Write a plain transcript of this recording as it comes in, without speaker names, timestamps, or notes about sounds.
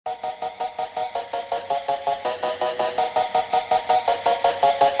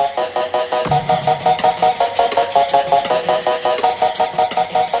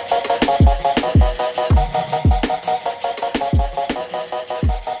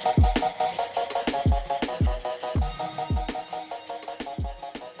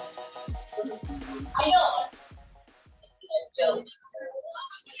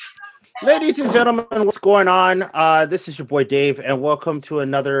Ladies and gentlemen, what's going on? This is your boy Dave, and welcome to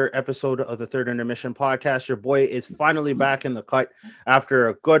another episode of the Third Intermission podcast. Your boy is finally back in the cut after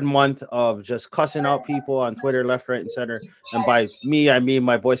a good month of just cussing out people on Twitter, left, right, and center. And by me, I mean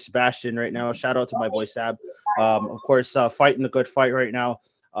my boy Sebastian right now. Shout out to my boy Sab. Of course, fighting the good fight right now.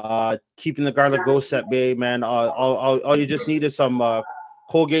 Keeping the garlic ghosts at bay, man. All you just need is some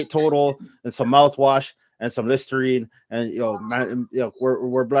Colgate Total and some mouthwash and some Listerine, and man,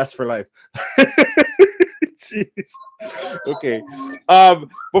 we're blessed for life. Jeez. Okay.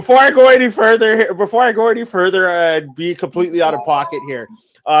 Before I go any further, and be completely out of pocket here,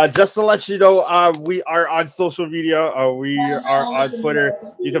 just to let you know, we are on social media. We are on Twitter.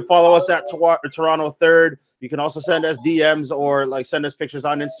 You can follow us at Toronto Third. You can also send us DMs or send us pictures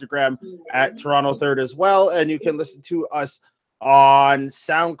on Instagram at Toronto Third as well, and you can listen to us on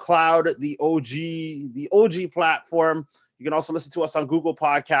SoundCloud, the OG platform. You can also listen to us on Google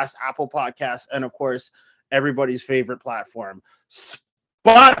Podcasts, Apple Podcasts, and of course, everybody's favorite platform,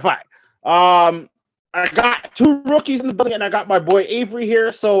 Spotify. I got two rookies in the building, and I got my boy Avery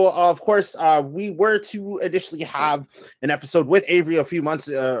here. So, of course, we were to initially have an episode with Avery a few months,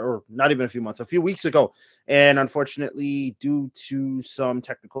 or not even a few months, a few weeks ago. And unfortunately, due to some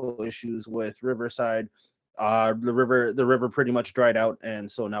technical issues with Riverside, the river pretty much dried out, and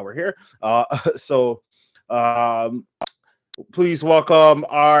so now we're here. Please welcome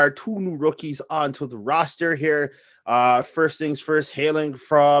our two new rookies onto the roster here. First things first, hailing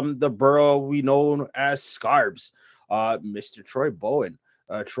from the borough we know as Scarbs, Mr. Troy Bowen.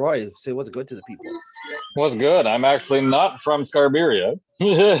 Troy, say what's good to the people. What's good? I'm actually not from Scarberia.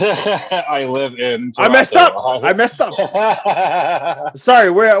 I live in Toronto. I messed up.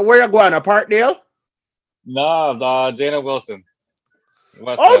 Sorry, where you going? A Parkdale? No, Dana Wilson.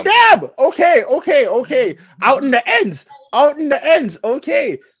 West End. Damn! Okay. Out in the ends.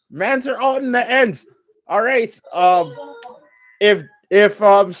 Okay. Mans are out in the ends. All right.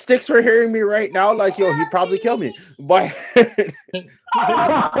 If Sticks were hearing me right now, he'd probably kill me. But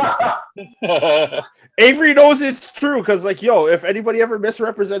Avery knows it's true, because if anybody ever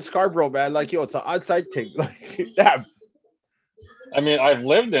misrepresents Scarborough, man, it's an on-site thing. Damn. I mean, I've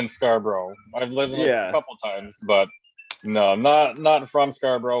lived in Scarborough. I've lived in a couple times, but no, not from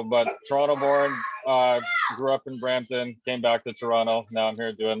Scarborough, but Toronto born. Grew up in Brampton, came back to Toronto. Now I'm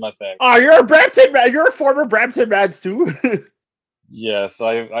here doing my thing. Oh, you're a Brampton man. You're a former Brampton man too. Yes,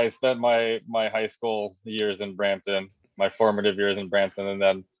 I spent my high school years in Brampton, my formative years in Brampton, and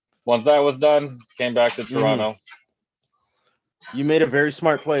then once that was done, came back to Toronto. You made a very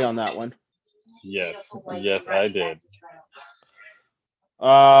smart play on that one. Yes, I did.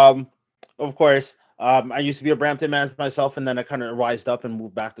 Of course, I used to be a Brampton man myself, and then I kind of rised up and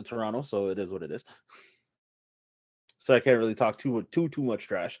moved back to Toronto, so it is what it is. So I can't really talk too much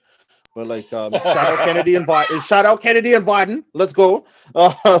trash, but shout out Kennedy and Biden. Let's go.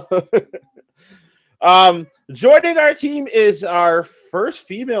 Joining our team is our first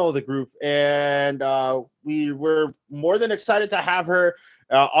female of the group, and we were more than excited to have her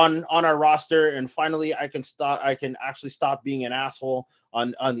on our roster. And finally, I can actually stop being an asshole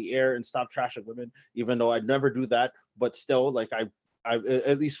on the air and stop trashing women, even though I'd never do that. But still, I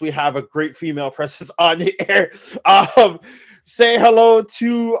at least we have a great female presence on the air. Say hello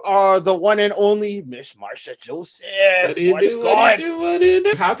to the one and only Miss Marsha Joseph. What's going?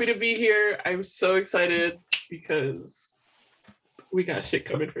 I'm happy to be here. I'm so excited because we got shit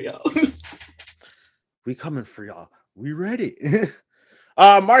coming for y'all. We coming for y'all. We ready.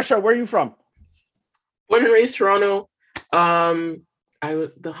 Marsha, where are you from? Born and raised Toronto.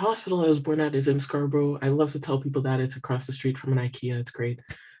 The hospital I was born at is in Scarborough. I love to tell people that it's across the street from an IKEA. It's great.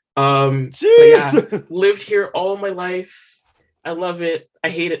 Lived here all my life. I love it. I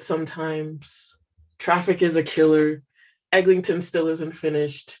hate it sometimes. Traffic is a killer. Eglinton still isn't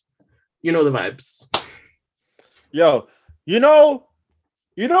finished. You know the vibes. Yo,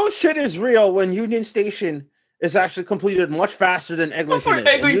 shit is real when Union Station is actually completed much faster than Eglinton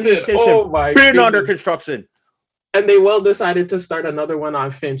is. Union Station been under construction. And they decided to start another one on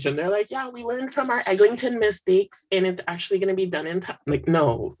Finch. And they're like, yeah, we learned from our Eglinton mistakes, and it's actually going to be done in time.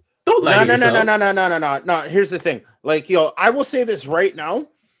 No. Don't lie to yourself. No. Here's the thing. I will say this right now.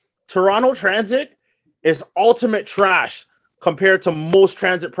 Toronto Transit is ultimate trash compared to most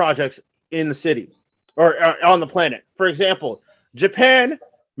transit projects in the city or on the planet. For example, Japan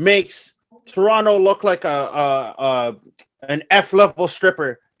makes Toronto look like an F-level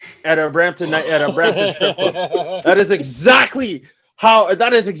stripper at a Brampton strip club. That is exactly how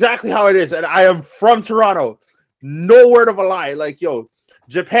it is. And I am from Toronto. No word of a lie.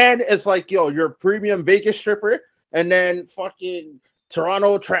 Japan is your premium Vegas stripper, and then fucking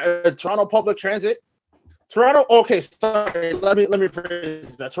Toronto Public Transit. Toronto. Okay, sorry. Let me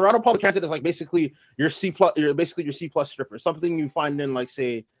phrase that. Toronto Public Transit is like basically your C plus stripper, something you find in like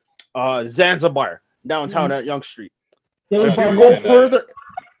say, Zanzibar downtown at Yonge Street. If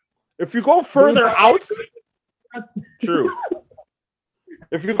you go further out, true.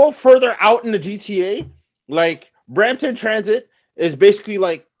 If you go further out in the GTA, like Brampton Transit is basically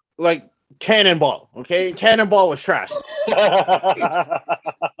like Cannonball. Okay, Cannonball was trash.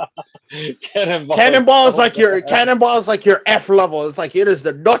 Cannonball is like your F level. It's like it is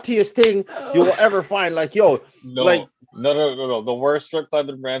the nuttiest thing you will ever find. Like no. The worst strip club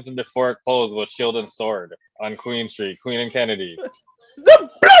in Brampton before it closed was Shield and Sword on Queen Street, Queen and Kennedy. The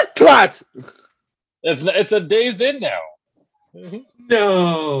blood clot. It's a Days Inn now.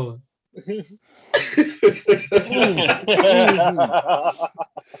 No.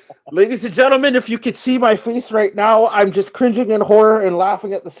 Ladies and gentlemen, if you could see my face right now, I'm just cringing in horror and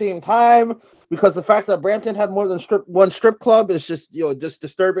laughing at the same time because the fact that Brampton had more than one strip club is just just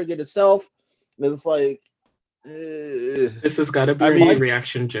disturbing in itself. It's like this has got to be a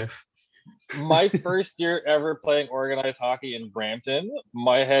reaction, Jeff. My first year ever playing organized hockey in Brampton,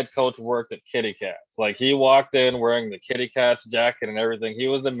 my head coach worked at Kitty Cats. Like he walked in wearing the Kitty Cats jacket and everything. He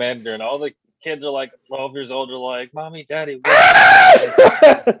was the manager, and all the kids are like 12 years old. Are like, "Mommy, Daddy,"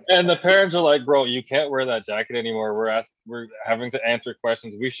 and the parents are like, "Bro, you can't wear that jacket anymore. We're having to answer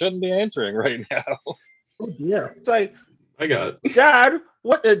questions we shouldn't be answering right now." Yeah, it's like I got it. Dad.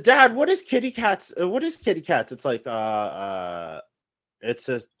 What is Kitty Cats? What is Kitty Cats? It's like it's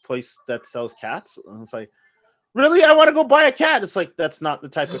a place that sells cats. And it's like, really? I want to go buy a cat. It's like that's not the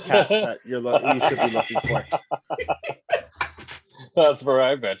type of cat that you should be looking for. That's where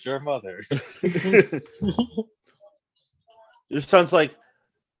I met your mother. Your son's like,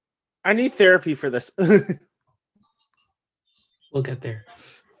 I need therapy for this. We'll get there.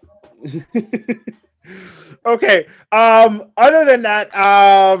 Okay. Other than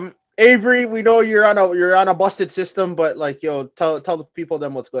that, Avery, we know you're on a busted system, but like, tell the people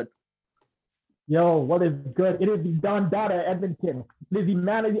then what's good. Yo, what is good? It is the Don Dada Edmonton. It is the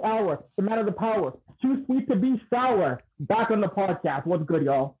man of the hour, the man of the power. Too sweet to be sour. Back on the podcast. What's good,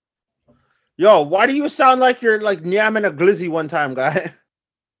 y'all? Yo, why do you sound like you're like nyamming a glizzy one time, guy?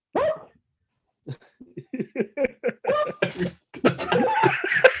 What?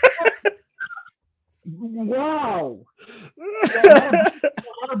 Wow.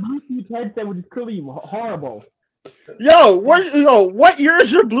 A Bluetooth headset which is clearly horrible. What year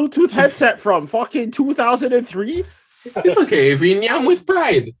is your Bluetooth headset from? Fucking 2003? It's okay, Avery. I'm with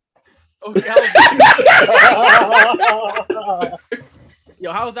pride. Okay,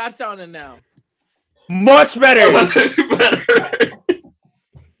 yo, how's that sounding now? Much better.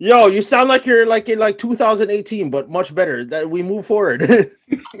 Yo, you sound like you're like in like 2018, but much better. That we move forward.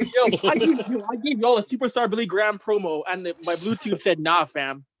 Yo, I gave y'all a Superstar Billy Graham promo, and my Bluetooth said, "Nah,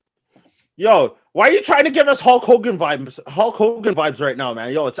 fam." Yo, why are you trying to give us Hulk Hogan vibes right now,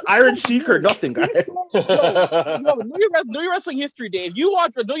 man? Yo, it's Iron Sheik or nothing, guy. Know your wrestling history, Dave. You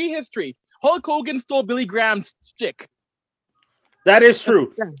watch know your history. Hulk Hogan stole Billy Graham's stick. That is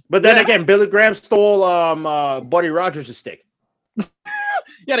true. But then again, Billy Graham stole Buddy Rogers' stick.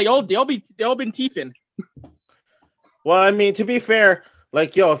 Yeah, they all been teething. Well, I mean, to be fair,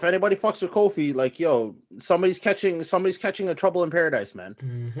 like, if anybody fucks with Kofi, like, somebody's catching a Trouble in Paradise, man.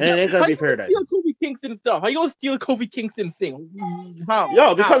 Mm-hmm. And it ain't gonna be Paradise. Steal Kofi Kingston stuff. How you gonna steal Kofi Kingston thing?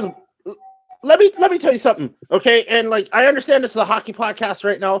 Because let me tell you something, okay? And like, I understand this is a hockey podcast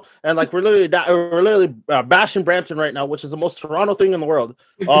right now, and like we're literally bashing Brampton right now, which is the most Toronto thing in the world.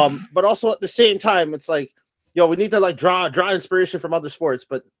 But also at the same time, it's like, we need to like draw inspiration from other sports.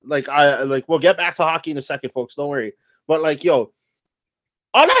 But like, we'll get back to hockey in a second, folks. Don't worry. But like,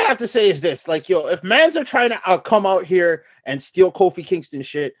 all I have to say is this: like, if mans are trying to come out here and steal Kofi Kingston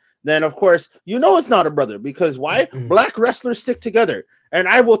shit, then of course it's not a brother, because why? Mm-hmm. Black wrestlers stick together, and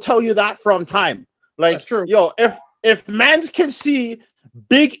I will tell you that from time. Like, that's true. If mans can see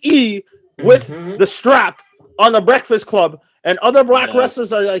Big E with the strap on the Breakfast Club, and other black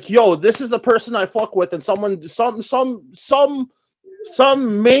wrestlers are like, this is the person I fuck with, and some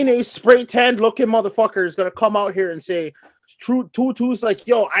mayonnaise spray tanned looking motherfucker is gonna come out here and say, Tutu's like,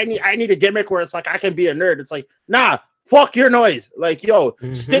 I need a gimmick where it's like I can be a nerd. It's like, nah, fuck your noise. Like,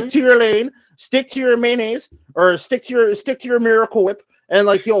 stick to your lane, stick to your mayonnaise, or stick to your Miracle Whip, and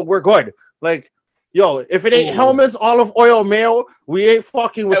like, we're good. Like, if it ain't Hellman's olive oil mayo, we ain't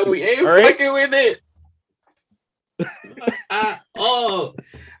fucking with you. We ain't fucking with it.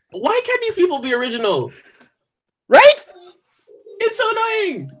 Why can't these people be original? Right? It's so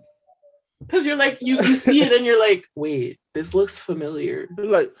annoying. Because you're like, you see it and you're like, wait, This looks familiar.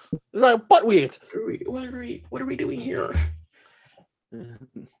 Like butt weird. What are we doing here?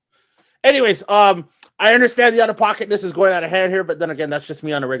 Anyways, I understand the out-of-pocketness is going out of hand here, but then again, that's just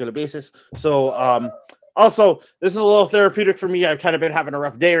me on a regular basis. So, also, this is a little therapeutic for me. I've kind of been having a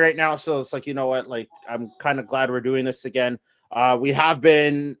rough day right now, so it's like, you know what? Like, I'm kind of glad we're doing this again. We have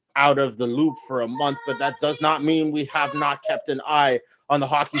been out of the loop for a month, but that does not mean we have not kept an eye on the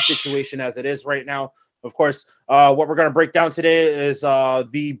hockey situation as it is right now. Of course, what we're going to break down today is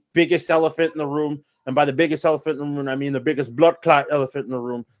the biggest elephant in the room. And by the biggest elephant in the room, I mean the biggest blood clot elephant in the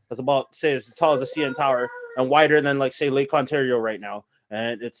room. That's about, say, as tall as the CN Tower and wider than, like, say, Lake Ontario right now.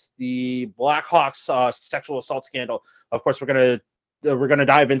 And it's the Blackhawks sexual assault scandal. Of course, we're gonna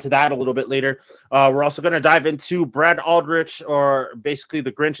dive into that a little bit later. We're also gonna dive into Brad Aldrich, or basically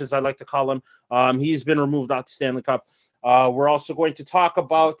the Grinch, as I like to call him. He's been removed off the Stanley Cup. We're also going to talk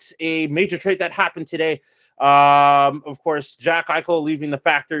about a major trade that happened today. Of course, Jack Eichel leaving the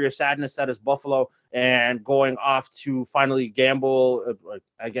Factory of Sadness that is Buffalo and going off to finally gamble.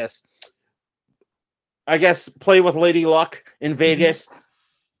 I guess play with Lady Luck in Vegas.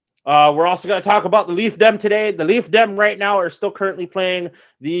 We're also going to talk about the Leaf Dem today. The Leaf Dem right now are still currently playing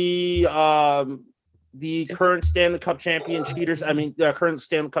the current Stanley Cup champion cheaters. I mean, the current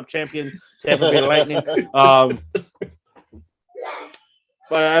Stanley Cup champion Tampa Bay Lightning.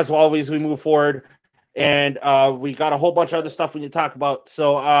 But as always, we move forward, and we got a whole bunch of other stuff we need to talk about.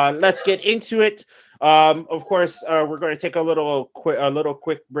 So let's get into it. Of course, we're going to take a little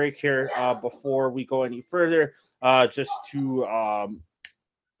quick break here before we go any further, just to,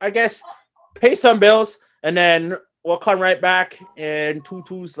 I guess, pay some bills, and then we'll come right back and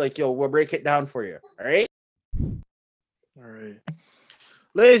tutus, like, we'll break it down for you. All right.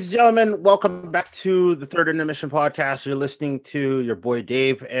 Ladies and gentlemen, welcome back to the Third Intermission Podcast. You're listening to your boy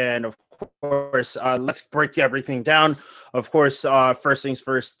Dave, and of course, let's break everything down. Of course, first things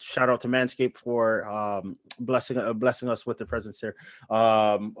first, shout out to Manscaped for blessing us with the presents here.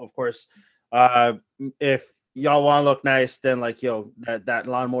 Of course, if y'all want to look nice, then, like, that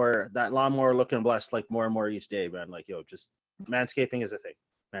lawnmower looking blessed, like, more and more each day, man. Like, just manscaping is a thing.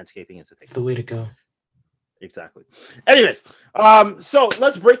 It's the way to go. Exactly. Anyways, so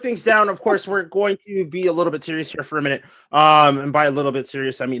let's break things down. Of course, we're going to be a little bit serious here for a minute. And by a little bit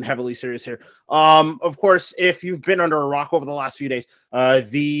serious, I mean heavily serious here. Of course, if you've been under a rock over the last few days,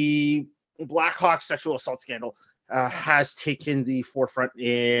 the Blackhawks sexual assault scandal has taken the forefront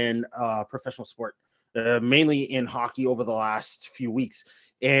in professional sport, mainly in hockey over the last few weeks.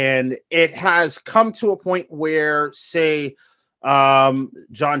 And it has come to a point where, say,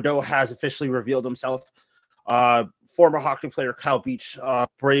 John Doe has officially revealed himself. Former hockey player Kyle Beach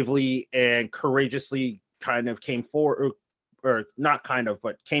bravely and courageously kind of came forward, or not kind of,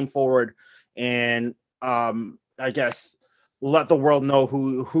 but came forward and I guess let the world know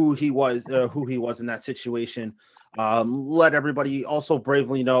who he was in that situation. Let everybody also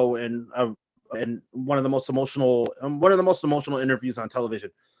bravely know, and one of the most emotional interviews on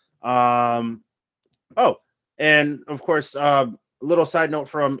television. And of course, little side note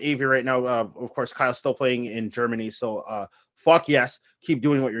from Avi right now. Of course, Kyle's still playing in Germany, so fuck yes, keep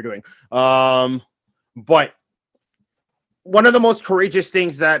doing what you're doing. But one of the most courageous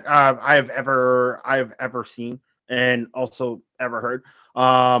things that I've ever seen and also ever heard.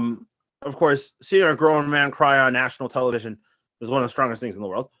 Of course, seeing a grown man cry on national television is one of the strongest things in the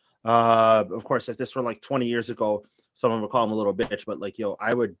world. Of course, if this were like 20 years ago, someone would call him a little bitch, but, like,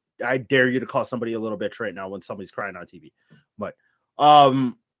 I dare you to call somebody a little bitch right now when somebody's crying on TV. But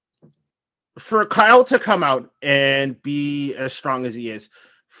for Kyle to come out and be as strong as he is,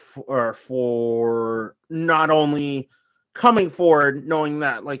 for not only coming forward, knowing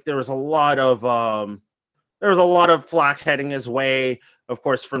that, like, there was a lot of flack heading his way, of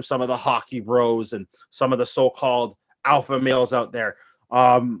course, from some of the hockey bros and some of the so-called alpha males out there.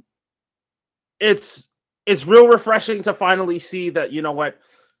 It's real refreshing to finally see that, you know what,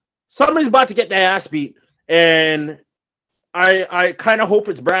 somebody's about to get their ass beat, and I kind of hope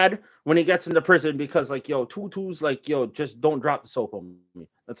it's Brad when he gets into prison, because, like, tutus, like, just don't drop the soap on me.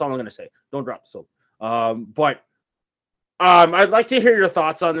 That's all I'm gonna say. Don't drop the soap. But I'd like to hear your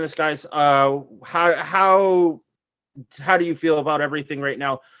thoughts on this, guys. How do you feel about everything right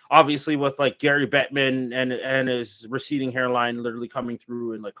now? Obviously, with, like, Gary Bettman and his receding hairline literally coming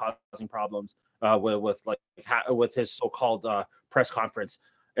through and, like, causing problems with his so-called press conference.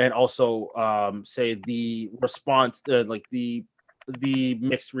 And also, say, the response, like the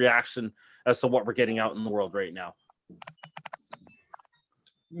mixed reaction as to what we're getting out in the world right now.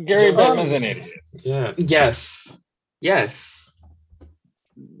 Gary Bettman's an idiot. Yeah. Yes.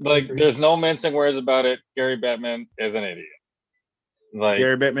 Like, there's no mincing words about it. Gary Bettman is an idiot. Like,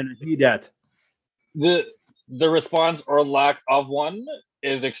 Gary Bettman, he that. The response or lack of one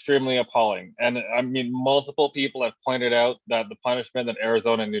is extremely appalling. And I mean, multiple people have pointed out that the punishment that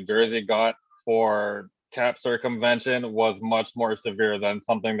Arizona and New Jersey got for cap circumvention was much more severe than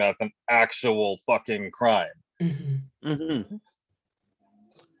something that's an actual fucking crime. Mm-hmm. Mm-hmm.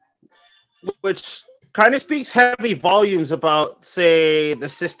 Which kind of speaks heavy volumes about, say, the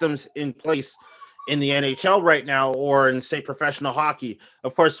systems in place in the NHL right now, or in, say, professional hockey.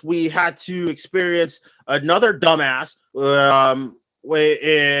 Of course, we had to experience another dumbass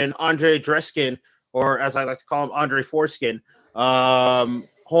in Andre Dreskin, or as I like to call him, Andre Foreskin.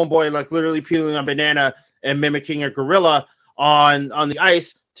 Homeboy, like, literally peeling a banana and mimicking a gorilla on the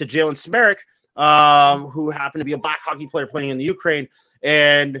ice to Jalen Smerik, who happened to be a black hockey player playing in the Ukraine.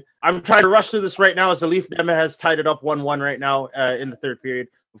 And I'm trying to rush through this right now as the Leaf Dema has tied it up 1-1 right now in the third period.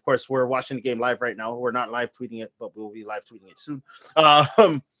 Of course, we're watching the game live right now. We're not live tweeting it, but we'll be live tweeting it soon.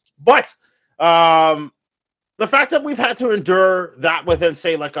 But the fact that we've had to endure that within,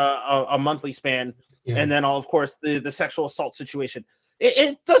 say, like a monthly span, and then, of course, the sexual assault situation,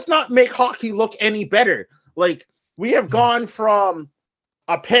 it does not make hockey look any better. Like, we have gone from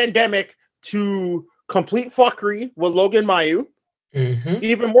a pandemic to complete fuckery with Logan Mailloux. Mm-hmm.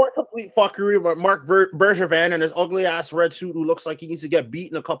 Even more complete fuckery with Mark Bergevin and his ugly ass red suit, who looks like he needs to get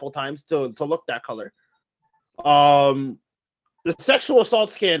beaten a couple times to look that color. The sexual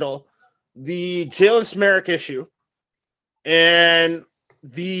assault scandal, the Jalen Smerik issue, and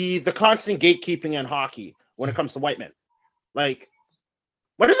the constant gatekeeping in hockey when it comes to white men. Like,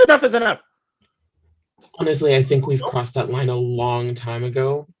 when is enough is enough? Honestly, I think we've crossed that line a long time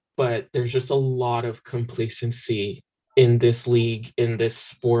ago, but there's just a lot of complacency in this league, in this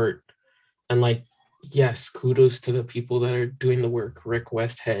sport. And, like, yes, kudos to the people that are doing the work. Rick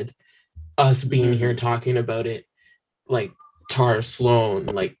Westhead, us being here talking about it, like Tar Sloan,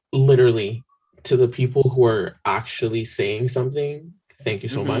 like, literally, to the people who are actually saying something, thank you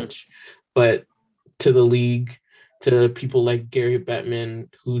so much. But to the league, to people like Gary Bettman,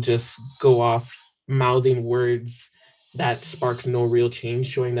 who just go off mouthing words that spark no real change,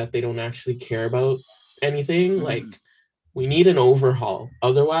 showing that they don't actually care about anything, like, we need an overhaul.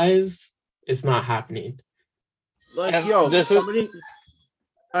 Otherwise, it's not happening. Like, somebody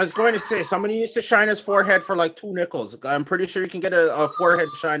needs to shine his forehead for like 2 nickels. I'm pretty sure you can get a forehead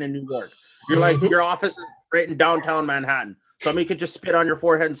shine in New York. You're like, your office is right in downtown Manhattan. Somebody could just spit on your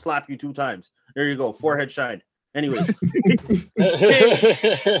forehead and slap you 2 times. There you go, forehead shine. Anyways.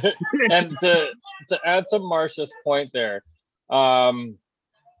 And to add to Marsha's point there, sorry,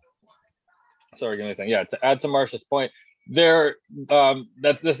 give me a thing. Yeah, to add to Marsha's point, this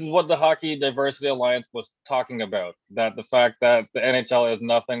is what the Hockey Diversity Alliance was talking about, that the fact that the NHL is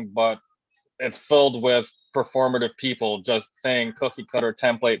nothing but, it's filled with performative people just saying cookie cutter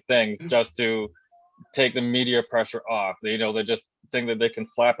template things just to take the media pressure off. They just think that they can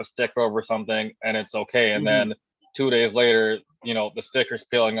slap a sticker over something and it's okay, and then 2 days later, the sticker's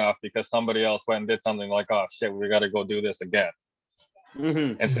peeling off because somebody else went and did something, like, oh shit, we got to go do this again.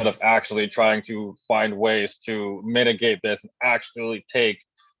 Instead of actually trying to find ways to mitigate this and actually take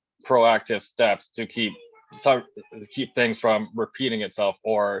proactive steps to keep things from repeating itself,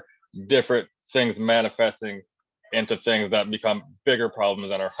 or different things manifesting into things that become bigger problems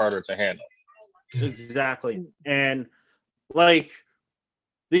that are harder to handle. Exactly. And, like,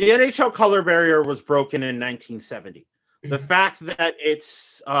 the NHL color barrier was broken in 1970. The fact that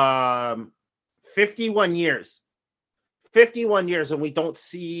it's 51 years and we don't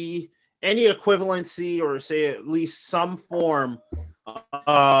see any equivalency, or say at least some form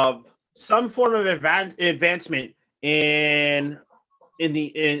of advancement in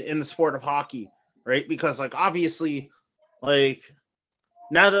the sport of hockey, right? Because, like, obviously, like,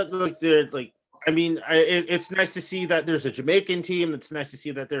 now that, like, they're like, I mean, it's nice to see that there's a Jamaican team. It's nice to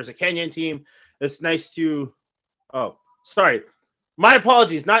see that there's a Kenyan team. It's nice to, sorry, my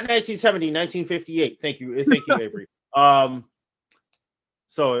apologies, not 1970, 1958. Thank you, Avery.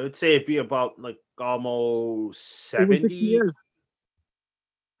 So I'd say it'd be about, like, almost 70 years.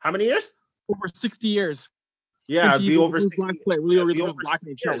 How many years? Over 60 years. Yeah, it'd be over 60. Really blocking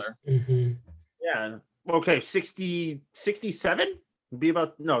each other. Yeah. Okay, 67? Be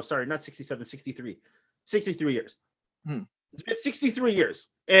about, no, sorry, not 67, 63. 63 years. It's been 63 years.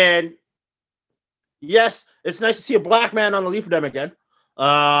 And yes, it's nice to see a black man on the Leaf Dem again.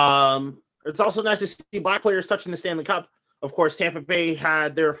 It's also nice to see black players touching the Stanley Cup. Of course, Tampa Bay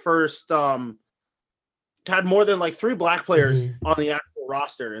had their first, had more than like 3 black players on the actual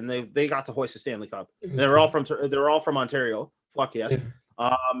roster, and they got to hoist the Stanley Cup. They were all from Ontario. Fuck yes.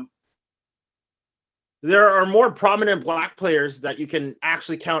 There are more prominent black players that you can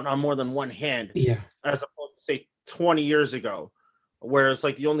actually count on more than one hand. Yeah. As opposed to say 20 years ago, whereas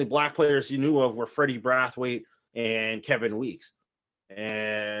like the only black players you knew of were Freddie Brathwaite and Kevin Weeks.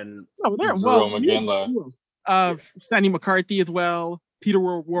 And Sandy McCarthy as well, Peter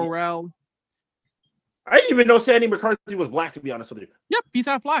Worrell. I didn't even know Sandy McCarthy was black, to be honest with you. Yep, he's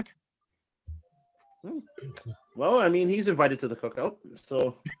half black. Well, I mean, he's invited to the cookout,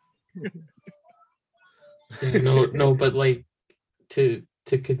 so. Yeah, no, but like to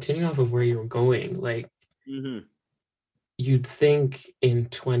continue off of where you were going, like you'd think in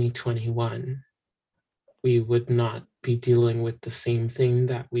 2021 we would not be dealing with the same thing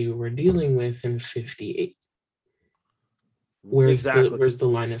that we were dealing with in 58. Where's the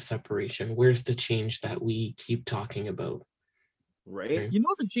line of separation? Where's the change that we keep talking about? Right. You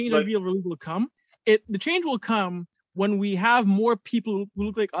know the change really will come? The change will come when we have more people who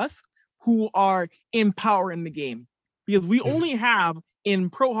look like us who are in power in the game. Because we only have, in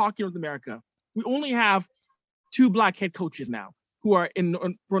pro hockey North America, we only have 2 black head coaches now who are in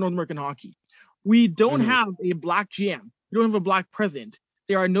North American hockey. We don't have a black GM. We don't have a black president.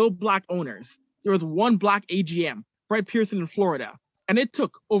 There are no black owners. There was 1 black AGM, Brett Pearson in Florida. And it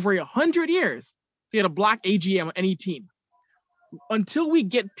took over 100 years to get a black AGM on any team. Until we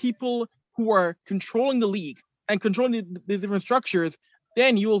get people who are controlling the league and controlling the different structures,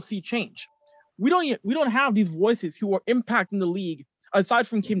 then you will see change. We don't have these voices who are impacting the league aside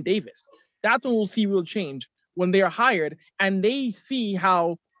from Kim Davis. That's when we'll see real change, when they are hired and they see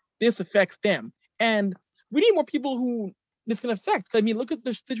how this affects them. And we need more people who this can affect. I mean, look at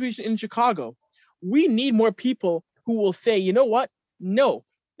the situation in Chicago. We need more people who will say, you know what? No,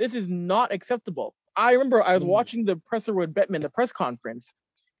 this is not acceptable. I remember I was watching the presser with Bettman, the press conference,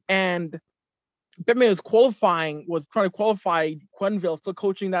 and Bettman was trying to qualify Quenneville for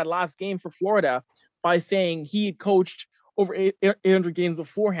coaching that last game for Florida by saying he had coached over 800 games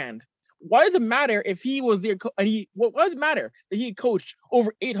beforehand. Why does it matter if he was there? What does it matter that he had coached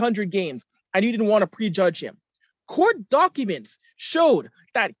over 800 games and you didn't want to prejudge him? Court documents showed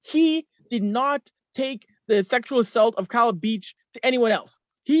that he did not take the sexual assault of Kyle Beach to anyone else.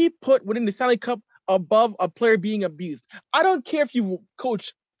 He put winning the Stanley Cup above a player being abused. I don't care if you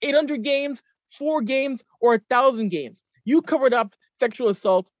coach 800 games, 4 games, or 1,000 games. You covered up sexual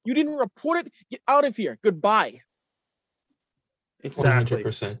assault. You didn't report it. Get out of here. Goodbye. Exactly.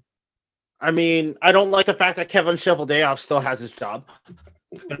 100%. I mean, I don't like the fact that Kevin Cheveldayoff still has his job.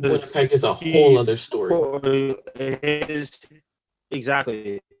 Winnipeg is a whole other story.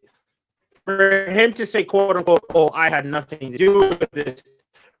 Exactly. For him to say, quote unquote, "Oh, I had nothing to do with this."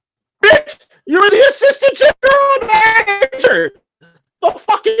 Bitch, you're the assistant general manager. The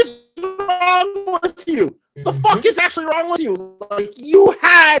fuck is wrong with you? The fuck is actually wrong with you? Like, you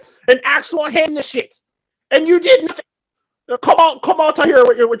had an actual hand in the shit, and you did nothing. Come out here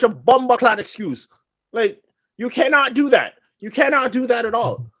with your bumbucklad excuse. Like, you cannot do that. You cannot do that at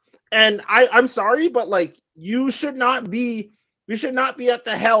all. And I'm sorry, but like, you should not be at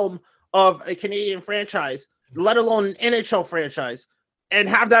the helm of a Canadian franchise, let alone an NHL franchise, and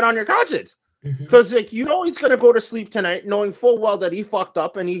have that on your conscience. Because like, you know, he's gonna go to sleep tonight knowing full well that he fucked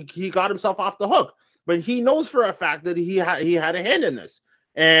up and he got himself off the hook. But he knows for a fact that he had a hand in this,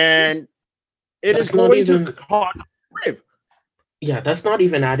 and it is going to cause grave. Yeah, that's not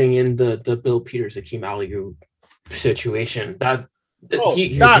even adding in the Bill Peters, Akeem Aliu situation.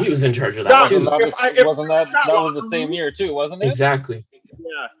 He was in charge of that too. That was the same year too, wasn't it? Exactly.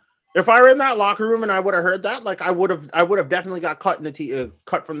 Yeah. If I were in that locker room and I would have heard that, like, I would have definitely got cut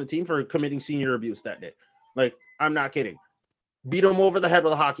from the team for committing senior abuse that day. Like, I'm not kidding. Beat him over the head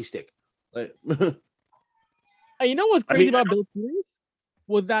with a hockey stick. Like, you know what's crazy about Bill Peters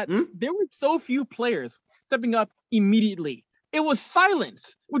was that there were so few players stepping up immediately. It was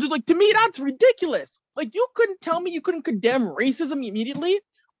silence, which is like, to me, that's ridiculous. Like, you couldn't tell me you couldn't condemn racism immediately.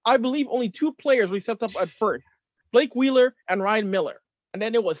 I believe only 2 players really stepped up at first, Blake Wheeler and Ryan Miller. And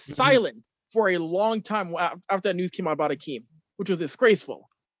then it was silent for a long time after that news came out about Akeem, which was disgraceful.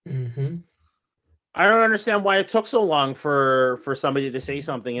 I don't understand why it took so long for somebody to say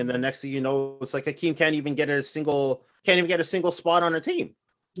something, and the next thing you know, it's like Akeem can't even get a single spot on a team.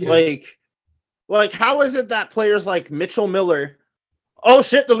 Yeah. Like, how is it that players like Mitchell Miller, oh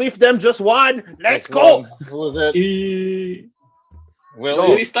shit, the Leaf them just won, let's go. Who was it?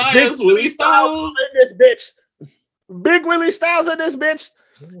 Willie Styles. Willie Styles in this bitch. Big Willie Styles in this bitch.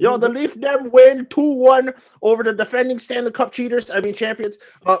 Yo, the Leaf them win 2-1 over the defending Stanley Cup champions.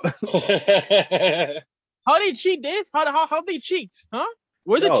 How they cheat, Dave? How they cheat? Huh?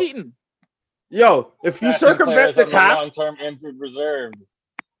 Where's the cheating? Yo, if you circumvent the cap, long-term injured reserve.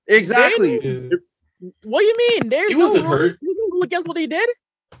 Exactly. What do you mean? There's he wasn't hurt. There's no rule against what he did.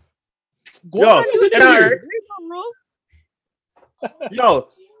 Yo,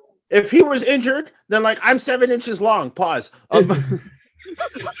 if he was injured, then like I'm 7 inches long. Pause.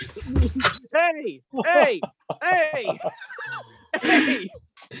 Hey.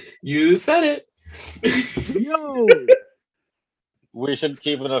 You said it. Yo. We should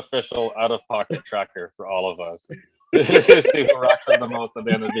keep an official out-of-pocket tracker for all of us. See who rocks it the most at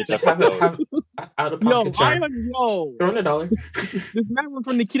the end of each episode. Have out of pocket track. Throw in $1. This man went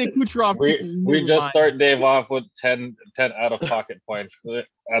from Nikita Kucherov. We just start Dave off with 10 out-of-pocket points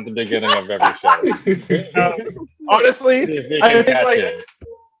at the beginning of every show. Honestly,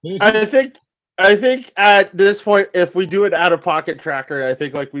 I think at this point, if we do an out-of-pocket tracker, I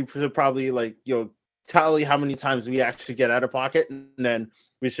think like we should probably like tally how many times we actually get out of pocket, and then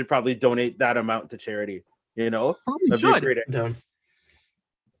we should probably donate that amount to charity. Probably should.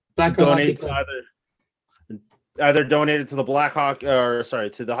 Donate to either donate it to the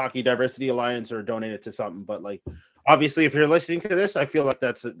to the Hockey Diversity Alliance, or donate it to something. But like, obviously, if you're listening to this, I feel like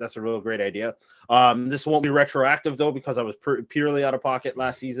that's a real great idea. This won't be retroactive though, because I was purely out of pocket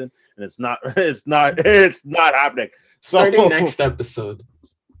last season, and it's not happening. Starting next episode.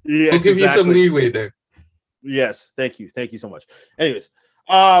 Yes, I'll give you some leeway there. Yes, thank you so much. Anyways,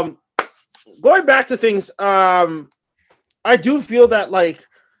 going back to things, I do feel that like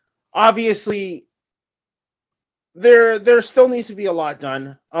obviously there still needs to be a lot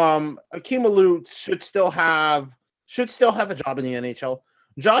done. Akim Aliu should still have a job in the NHL.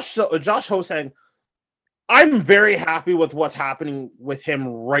 Josh Ho-Sang, I'm very happy with what's happening with him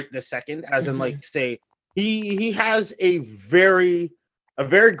right this second, as in like say he has a very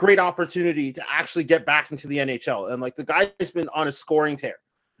great opportunity to actually get back into the NHL, and like the guy has been on a scoring tear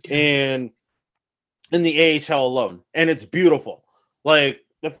and in the AHL alone, and it's beautiful. Like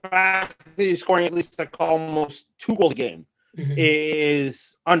the fact that he's scoring at least like almost 2 goals a game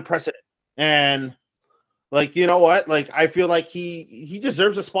is unprecedented. And like, you know what? Like I feel like he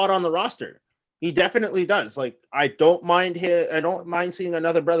deserves a spot on the roster. He definitely does. Like I don't mind seeing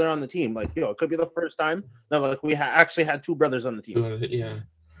another brother on the team. Like, it could be the first time that like we actually had 2 brothers on the team. Yeah.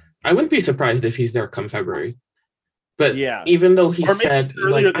 I wouldn't be surprised if he's there come February. But yeah, even though he said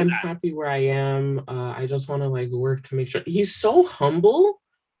like I'm happy where I am, I just want to like work to make sure. He's so humble.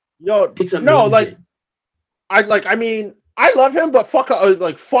 It's amazing. No, like I mean, I love him, but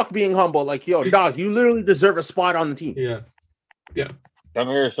fuck being humble. Like, dog, you literally deserve a spot on the team. Yeah. Come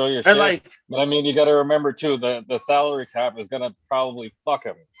here, show your and shit. Like, but I mean, you got to remember too, the salary cap is gonna probably fuck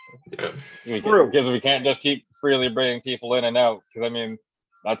him. Yeah. Because we can't just keep freely bringing people in and out. Because I mean,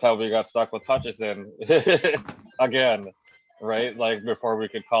 that's how we got stuck with Hutchison again, right? Like before we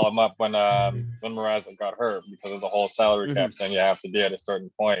could call him up when Mrazek got hurt, because of the whole salary cap thing. You have to be at a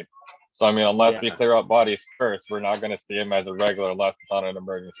certain point. So I mean, unless we clear up bodies first, we're not going to see him as a regular unless it's on an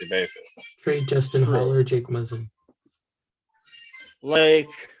emergency basis. Trade Justin Hall or Jake Muzzin. Like,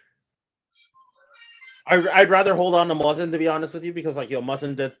 I'd rather hold on to Muzzin, to be honest with you, because like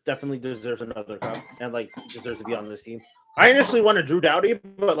Muzzin definitely deserves another cup and like deserves to be on this team. I initially wanted Drew Doughty,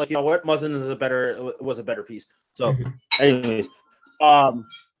 but like, you know what, Muzzin was a better piece. So, anyways,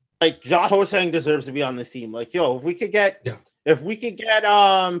 like Josh Ho-Sang deserves to be on this team. Like, if we could get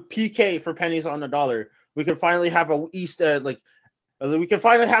PK for pennies on the dollar, we could finally have we can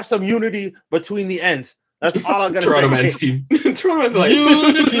finally have some unity between the ends. That's all I'm gonna Toronto say. Men's team. Toronto Men's like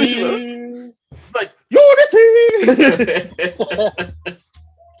unity, like unity.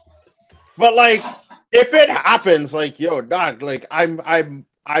 But like, if it happens, like dog, like I'm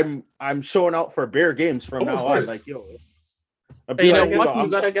showing out for Bear games from now on. Like you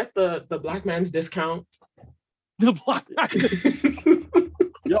gotta get the black man's discount. The black man.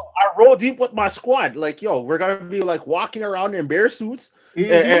 I roll deep with my squad. Like, we're gonna be like walking around in bear suits,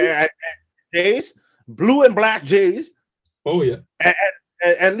 and Jays, blue and black Jays. Oh yeah,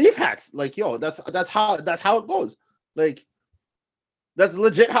 and leaf hats. Like, that's how it goes. Like, that's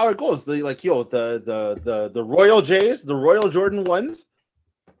legit how it goes. The Royal Jays, the Royal Jordan ones,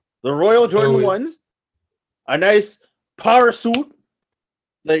 a nice power suit,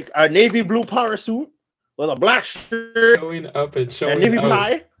 like a navy blue power suit with a black shirt, showing up and showing and navy out.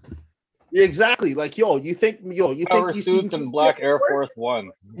 tie. Yeah, exactly. Like, you think power suits and black Air Force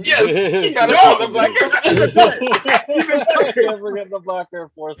Ones. Yes, you gotta put the black Air Force. Never get the black Air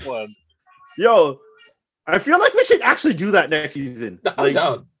Force Ones. I feel like we should actually do that next season. I'm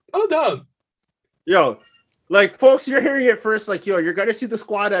down. Like, folks, you're hearing it first. Like, you're gonna see the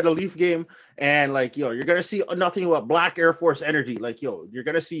squad at a Leaf game, and like, you're gonna see nothing but black Air Force energy. Like, you're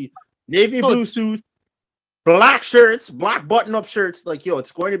gonna see navy blue suits, black shirts, black button-up shirts. Like, yo,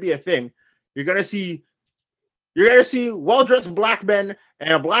 it's going to be a thing. You're gonna see well-dressed black men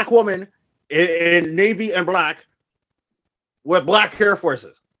and a black woman in navy and black with black Air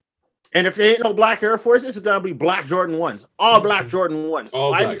Forces. And if there ain't no black Air Forces, it's gonna be black Jordan 1s. All black Jordan 1s.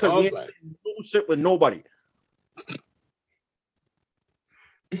 Why? Because we ain't no shit with nobody.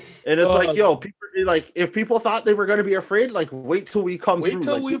 And it's like, yo, people like, if people thought they were gonna be afraid, like, wait till we come through. Wait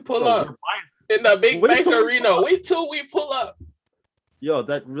till like, we pull up in the Big Bank Arena. Wait till we pull up. Yo,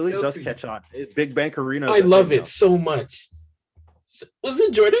 that really does catch on. Big Bank Arena. I love it so much. Was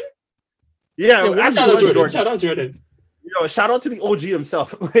it Jordan? Yeah, actually, was Jordan. Shout out Jordan. Yo, shout out to the OG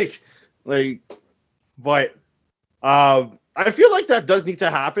himself. But I feel like that does need to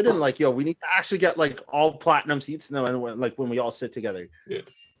happen, and like, yo, we need to actually get like all platinum seats now, and like when we all sit together, like,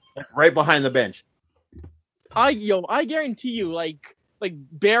 right behind the bench. I guarantee you, like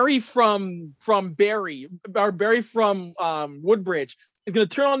Barry from Barry from Woodbridge is gonna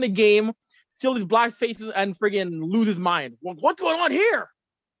turn on the game, see these black faces, and friggin' lose his mind. What's going on here?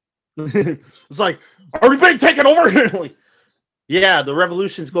 It's like, are we being taken over? Like, yeah, the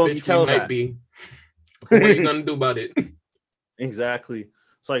revolution's going to be televised. Might be. What are you gonna do about it? Exactly.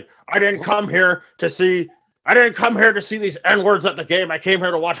 It's like, I didn't come here to see these N-words at the game. I came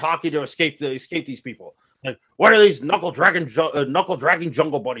here to watch hockey to escape these people. Like, what are these knuckle dragging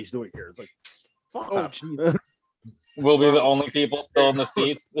jungle buddies doing here? It's like, fuck. We'll be the only people still in the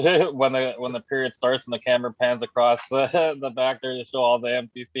seats when the period starts and the camera pans across the back there to show all the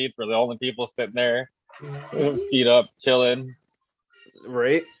empty seats. We're the only people sitting there, feet up, chilling.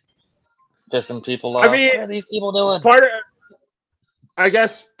 Right. Pissing people off. I mean, what are these people doing? Part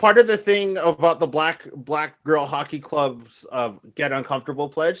of the thing about the black girl hockey clubs get uncomfortable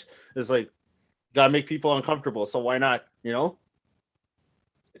pledge is like, gotta make people uncomfortable. So why not? You know?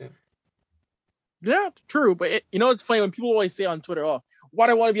 Yeah, true. But it's funny when people always say on Twitter, "Oh, why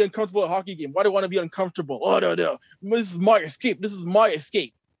do I want to be uncomfortable at a hockey game? Why do I want to be uncomfortable? Oh no, this is my escape. This is my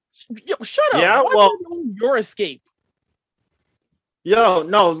escape." Yo, shut up. Yeah, why your escape? Yo,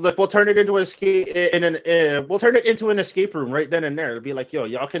 no, look, we'll turn it into an escape we'll turn it into an escape room right then and there. It'll be like, yo,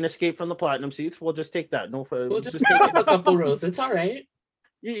 y'all can escape from the platinum seats. We'll just take that. We'll just take up a couple rows. It's all right.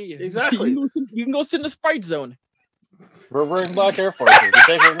 Yeah. Exactly. You can go sit in the Sprite zone. We're wearing black Air Forces. We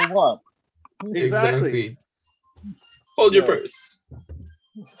take what we want. Exactly. Hold your purse.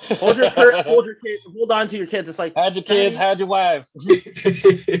 Hold your purse. Hold your kids. Hold on to your kids. It's like, had your kids, had your wife.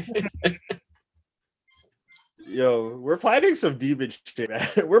 Yo, we're planning some demon shit, man.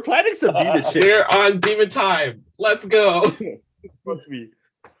 We're planning some demon shit. We're on demon time. Let's go.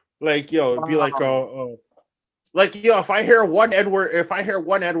 Like, yo, it'd be like, like, yo, if I hear one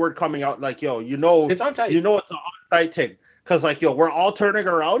N-word coming out, like, yo, it's on site. It's an on-site thing. Because, like, yo, we're all turning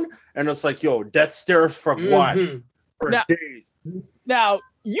around, and it's like, yo, death stares from one for days. Now,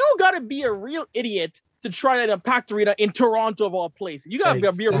 you gotta be a real idiot to try to Pact Arena in Toronto of all places. You gotta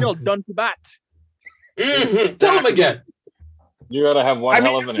be a real done to bat. Tell him again. You gotta have one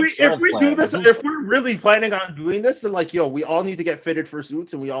hell of an insurance plan. Do this, if we're really planning on doing this, then like, yo, we all need to get fitted for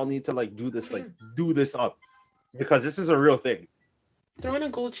suits, and we all need to like do this up, because this is a real thing. Throw in a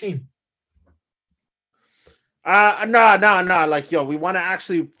gold chain. No. Like, yo, we want to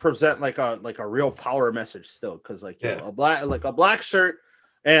actually present like a real power message still, because like, yo, a black shirt,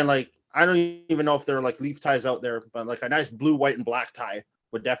 and like, I don't even know if there are like leaf ties out there, but like a nice blue, white, and black tie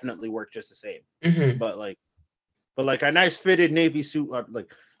would definitely work just the same. But like a nice fitted navy suit,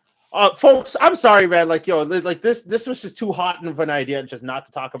 folks, I'm sorry, man. Like, yo, like this was just too hot of an idea just not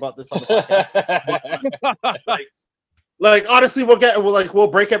to talk about this on the podcast. like honestly, we'll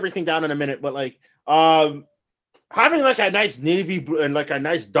break everything down in a minute. But like, having like a nice navy blue and like a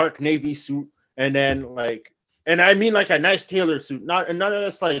nice dark navy suit, and then like, and I mean like a nice tailored suit, none of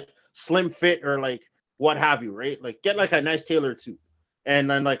this like slim fit or like what have you, right? Like, get like a nice tailored suit. And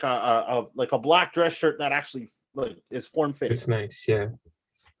then like a black dress shirt that actually like is form fitting. It's nice, yeah.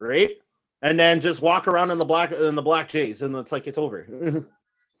 Right? And then just walk around in the black J's, and it's like it's over.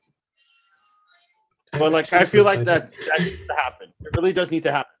 But like, I feel like that needs to happen. It really does need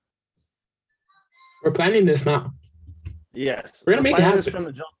to happen. We're planning this now. Yes. We're gonna make it happen. This from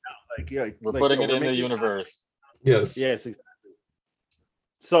the jump now. Like, yeah, we're putting it in the universe. Yes. Yes, exactly.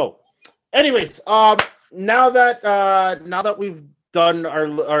 So, anyways, now that we've done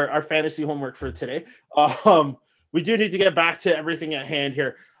our fantasy homework for today, we do need to get back to everything at hand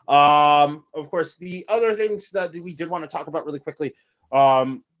here. Of course, the other things that we did want to talk about really quickly,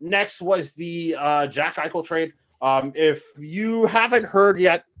 next was the Jack Eichel trade. If you haven't heard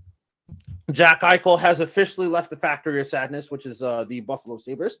yet, Jack Eichel has officially left the Factory of Sadness, which is the Buffalo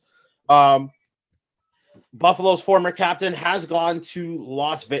Sabres. Buffalo's former captain has gone to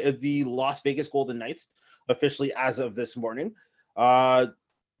the Las Vegas Golden Knights officially as of this morning.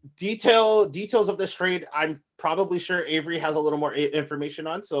 Details of this trade, I'm probably sure Avery has a little more information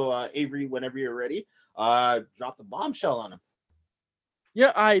on. So Avery, whenever you're ready, drop the bombshell on him.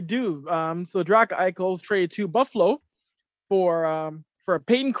 Yeah, I do. So Jack Eichel's traded to Buffalo for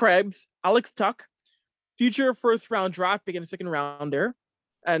Peyton Krebs, Alex Tuch, future first round draft pick and a second rounder,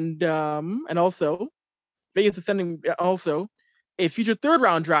 and also Vegas is sending also a future third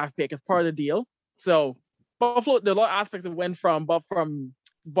round draft pick as part of the deal. So Buffalo, there are a lot of aspects that went from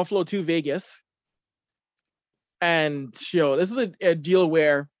Buffalo to Vegas, and this is a deal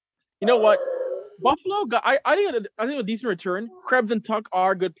where, you know what, Buffalo got I think a decent return. Krebs and Tuch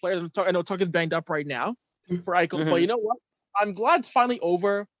are good players. I know Tuch is banged up right now for Eichel, but you know what? I'm glad it's finally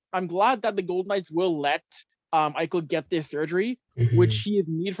over. I'm glad that the Golden Knights will let Eichel get this surgery, which he has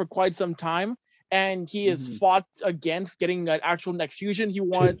needed for quite some time, and he has fought against getting an actual neck fusion. He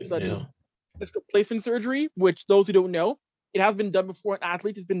wants this replacement surgery, which those who don't know, it has been done before in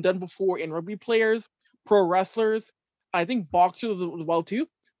athletes. It's been done before in rugby players, pro wrestlers, I think boxers as well too.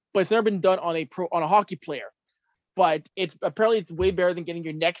 But it's never been done on a hockey player. But it's way better than getting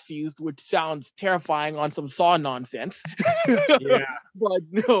your neck fused, which sounds terrifying on some Saw nonsense. Yeah.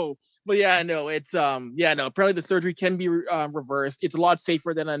 It's apparently the surgery can be reversed. It's a lot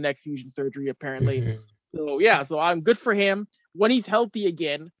safer than a neck fusion surgery, apparently. So I'm good for him. When he's healthy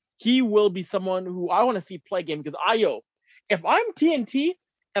again, he will be someone who I want to see play again, because if I'm TNT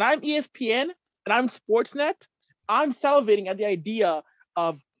and I'm ESPN and I'm Sportsnet, I'm salivating at the idea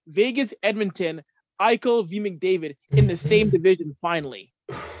of Vegas, Edmonton, Eichel v. McDavid in the same division finally.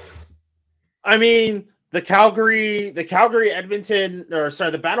 I mean, the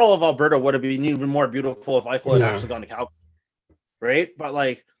Battle of Alberta would have been even more beautiful if Eichel had actually gone to Calgary, right? But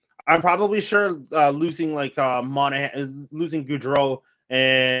like, I'm probably sure losing Monahan, losing Gaudreau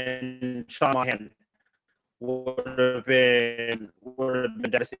and Sean Monahan would have been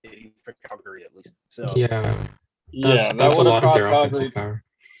devastating for Calgary at least. So that's a lot of their offensive power.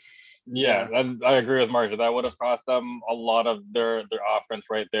 Yeah, I agree with Marcia. That would have cost them a lot of their offense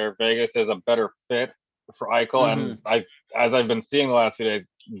right there. Vegas is a better fit for Eichel, and as I've been seeing the last few days,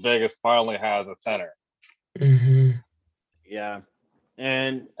 Vegas finally has a center. Yeah,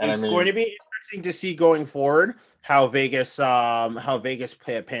 and it's going to be interesting to see going forward how Vegas plays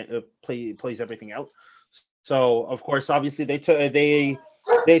everything out. So of course, obviously they took a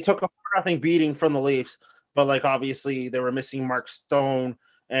 4-0 beating from the Leafs, but like obviously they were missing Mark Stone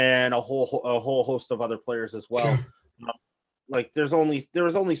and a whole host of other players as well. Like there was only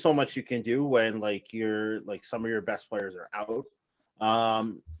so much you can do when some of your best players are out.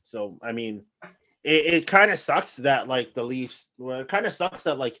 So I mean, it kind of sucks that the Leafs. It kind of sucks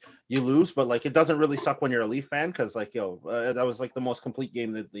that you lose, but it doesn't really suck when you're a Leaf fan, because that was the most complete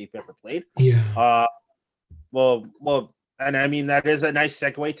game that Leaf ever played. Yeah. Well, and I mean that is a nice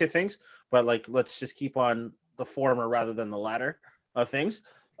segue to things, but let's just keep on the former rather than the latter of things.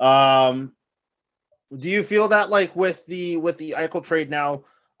 Do you feel that with the Eichel trade now,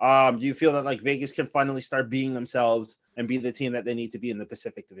 do you feel that Vegas can finally start being themselves and be the team that they need to be in the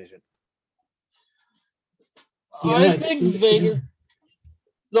Pacific Division? I think Vegas.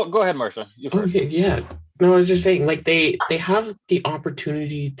 No, go ahead, Marcia. Okay, yeah. No, I was just saying, they have the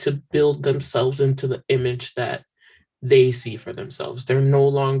opportunity to build themselves into the image that they see for themselves. They're no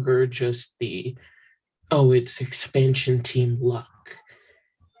longer just it's expansion team luck.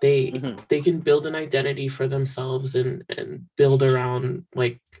 They can build an identity for themselves and build around,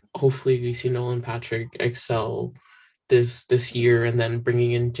 hopefully we see Nolan Patrick excel this year, and then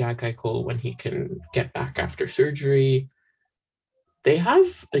bringing in Jack Eichel when he can get back after surgery. They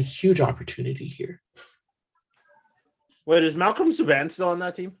have a huge opportunity here. Wait, is Malcolm Subban still on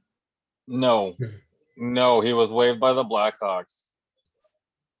that team? No, he was waived by the Blackhawks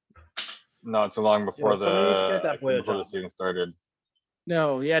not too long before the season started.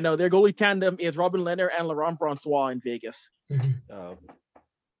 No, their goalie tandem is Robin Lehner and Laurent Brossoit in Vegas. To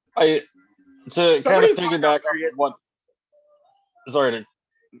kind of piggyback on what. Sorry,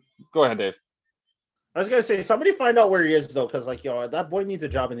 go ahead, Dave. I was gonna say, somebody find out where he is though, because that boy needs a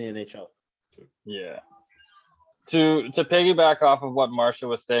job in the NHL. Yeah. To piggyback off of what Marcia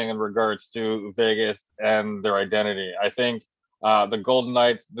was saying in regards to Vegas and their identity, I think the Golden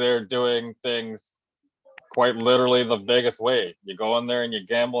Knights, they're doing things quite literally the Vegas way. You go in there and you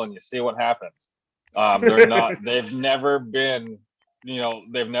gamble and you see what happens. They've never been,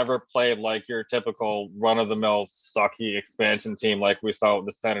 they've never played like your typical run-of-the-mill sucky expansion team like we saw with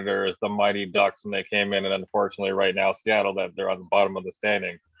the Senators, the Mighty Ducks when they came in, and unfortunately right now Seattle, that they're on the bottom of the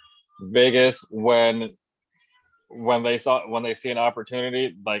standings. Vegas, when when they see an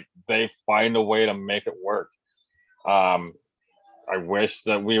opportunity, like they find a way to make it work. I wish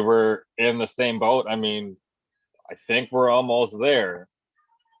that we were in the same boat. I mean, I think we're almost there,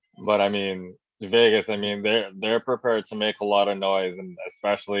 but I mean, Vegas, I mean, they're prepared to make a lot of noise, and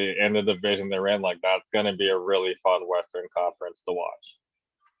especially in the division they're in, like that's going to be a really fun Western Conference to watch.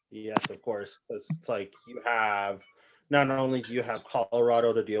 Yes, of course, because it's like you have not only do you have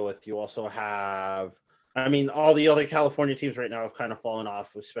Colorado to deal with, you also have, I mean, all the other California teams right now have kind of fallen off,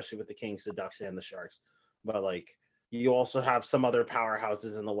 especially with the Kings, the Ducks, and the Sharks. But like you also have some other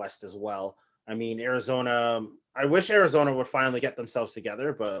powerhouses in the West as well. I mean, Arizona. I wish Arizona would finally get themselves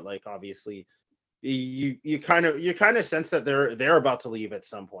together, but like obviously, you kind of sense that they're about to leave at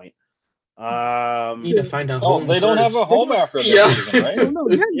some point. Need to find a home. They don't have a home after this season, right? No,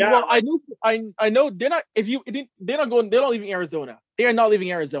 yeah. Well, I know they're not. They're not going. They're not leaving Arizona. They are not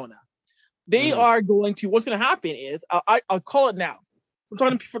leaving Arizona. They are going to. What's going to happen is I'll call it now. I'm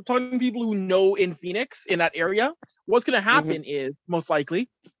talking to people who know in Phoenix, in that area. What's going to happen is most likely,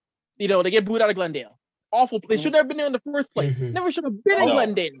 they get booed out of Glendale. Awful place. Should have been there in the first place. Never should have been in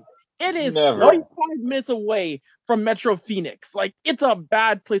Glendale. It is 45 minutes away from Metro Phoenix. Like, it's a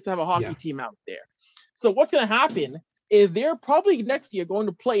bad place to have a hockey team out there. So what's going to happen is they're probably next year going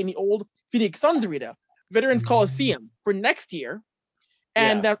to play in the old Phoenix Suns Arena, Veterans Coliseum, for next year.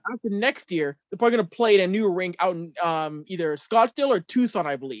 And then after next year, they're probably going to play in a new rink out in either Scottsdale or Tucson,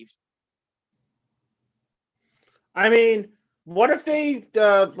 I believe. I mean, what if they,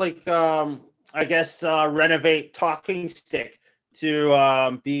 renovate Talking Stick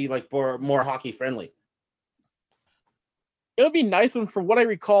to be like more hockey friendly? It would be nice when, from what I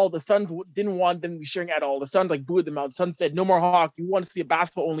recall, the Suns didn't want them to be sharing at all. The Suns like booed them out. The Suns said no more hockey. We want it to be a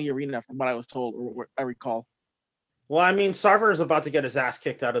basketball only arena, from what I was told or what I recall. Well, I mean, Sarver is about to get his ass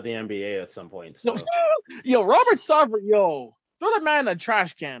kicked out of the NBA at some point. So. Yo, Robert Sarver, throw that man in a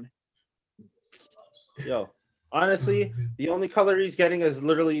trash can. Yo, honestly, the only color he's getting is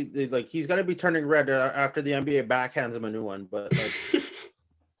literally like he's gonna be turning red after the NBA backhands him a new one. But like,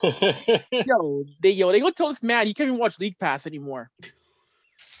 they go tell this man you can't even watch League Pass anymore.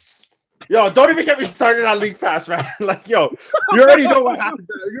 Yo, don't even get me started on League Pass, man. Like, yo, you already know what happened.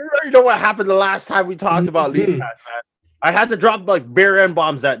 You already know what happened the last time we talked about League Pass, man. I had to drop like bare end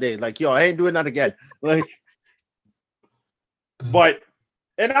bombs that day. Like, yo, I ain't doing that again. Like, but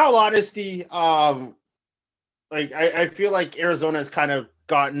in all honesty, like I feel like Arizona has kind of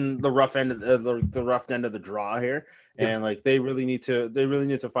gotten the rough end of the rough end of the draw here. And like they really need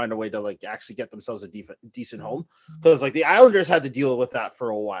to find a way to like actually get themselves a decent home, because like the Islanders had to deal with that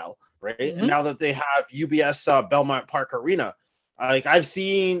for a while, right? And now that they have UBS Belmont Park Arena, like I've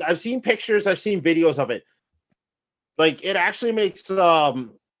seen pictures, I've seen videos of it. Like it actually makes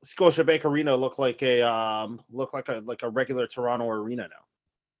Scotiabank Arena look like a regular Toronto arena now.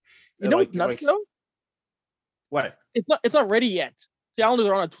 You know what's nuts though? What? It's not ready yet. The Islanders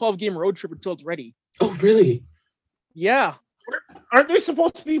are on a 12-game road trip until it's ready. Oh, really? Yeah. Aren't they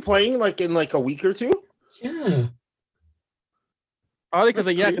supposed to be playing like in like a week or two? Yeah. I think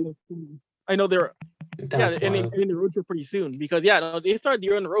because I know they're in the road trip pretty soon, because they started the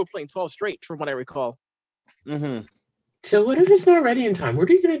year on the road playing 12 straight from what I recall. So what if it's not ready in time? What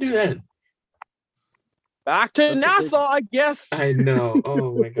are you gonna do then? Back to Nassau, I guess. I know.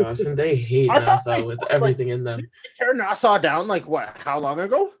 Oh my gosh, and they hate Nassau with everything in them. Did they tear Nassau down like what? How long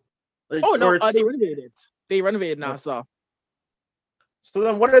ago? Like, they renovated it. They renovated Nassau. So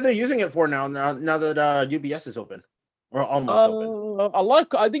then, what are they using it for now that UBS is open or almost open?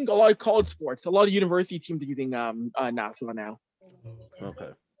 I think a lot of college sports, a lot of university teams are using Nassau now.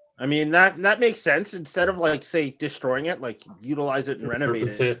 Okay. I mean that makes sense. Instead of like say destroying it, like utilize it and renovate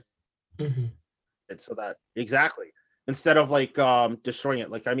it. So that exactly, instead of like destroying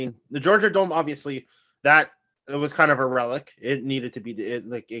it. Like I mean, the Georgia Dome, obviously that it was kind of a relic. It needed to be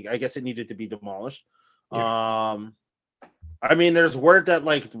I guess it needed to be demolished. Yeah. I mean, there's word that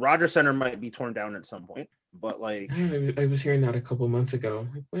like Rogers Center might be torn down at some point, but like I was hearing that a couple months ago.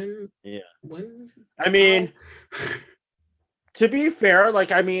 When? I mean, to be fair,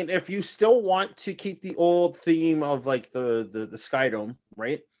 like I mean, if you still want to keep the old theme of like the Sky Dome,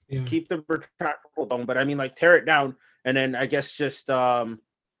 right? Yeah. Keep the retractable dome, but I mean, like tear it down and then I guess just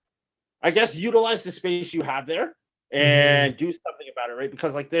utilize the space you have there and do something about it, right?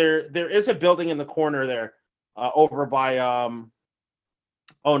 Because like there is a building in the corner there over by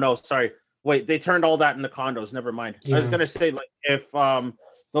they turned all that into condos. Never mind. I was gonna say like if the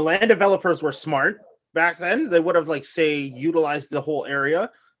land developers were smart back then, they would have like say utilized the whole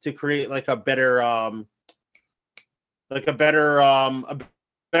area to create like a better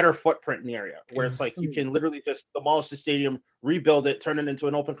better footprint in the area where it's like you can literally just demolish the stadium, rebuild it, turn it into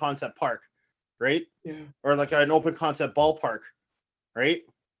an open concept park, right? Yeah. Or like an open concept ballpark, right?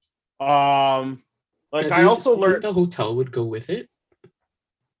 Like Yeah, I also learned the hotel would go with it.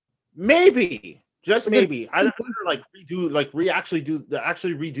 Maybe, just maybe. I like actually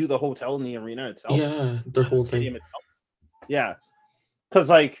redo the hotel in the arena itself. Yeah, the whole thing. Yeah, because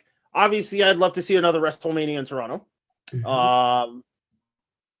like obviously I'd love to see another WrestleMania in Toronto. Mm-hmm.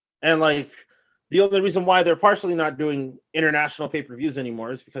 And like the only reason why they're partially not doing international pay-per-views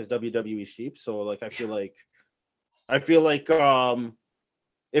anymore is because WWE is cheap. So like I feel like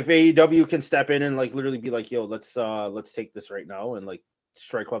if AEW can step in and like literally be like, yo, let's take this right now and like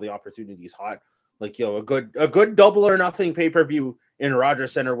strike while the opportunity is hot. Like, yo, a good double or nothing pay-per-view in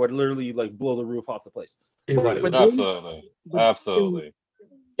Rogers Center would literally like blow the roof off the place. Absolutely.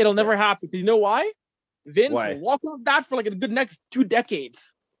 It'll never happen. You know why? Vince will walk off that for like a good next 2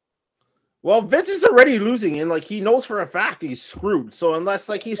 decades. Well, Vince is already losing, and like he knows for a fact he's screwed. So unless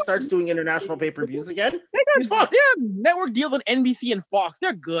like he starts doing international pay-per-views again, he's fucked. They have network deals with NBC and Fox.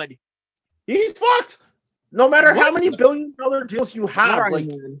 They're good. He's fucked. No matter how many billion-dollar deals you have,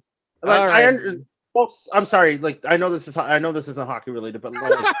 folks, I'm sorry. Like I know this isn't hockey related, but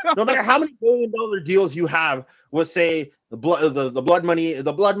like, no matter how many billion-dollar deals you have with say the blood money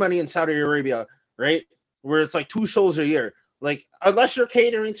in Saudi Arabia, right? Where it's like 2 shows a year. Like, unless you're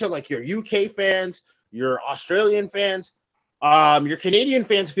catering to like your UK fans, your Australian fans, your Canadian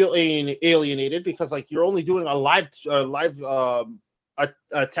fans feel alienated because like you're only doing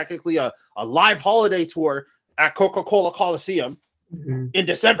technically a live holiday tour at Coca-Cola Coliseum in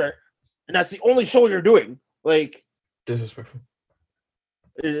December, and that's the only show you're doing. Like, disrespectful.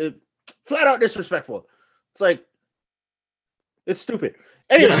 Flat out disrespectful. It's like it's stupid.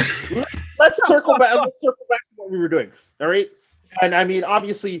 Anyway, let's circle back. Let's circle back to what we were doing. All right, and I mean,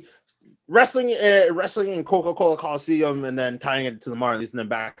 obviously, wrestling in Coca-Cola Coliseum, and then tying it to the Marlies, and then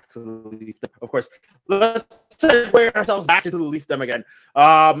back to the Leaf. Of course, let's segue ourselves back into the Leafdom again.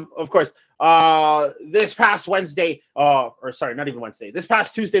 Of course, this past Wednesday, not even Wednesday. This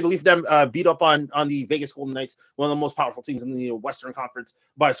past Tuesday, the Leafdom beat up on the Vegas Golden Knights, one of the most powerful teams in the Western Conference,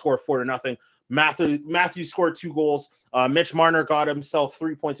 by a score of 4-0. Matthews scored 2 goals. Mitch Marner got himself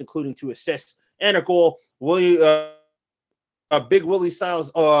 3 points, including 2 assists and a goal. Big Willie Styles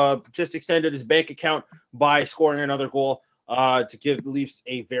just extended his bank account by scoring another goal to give the Leafs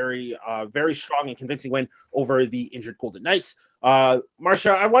a very, very strong and convincing win over the injured Golden Knights.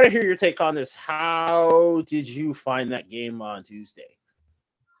 Marcia, I want to hear your take on this. How did you find that game on Tuesday?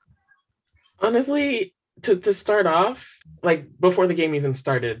 Honestly, to start off, like before the game even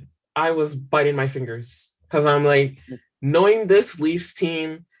started, I was biting my fingers because I'm like, knowing this Leafs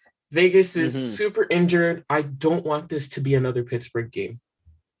team, Vegas is super injured. I don't want this to be another Pittsburgh game.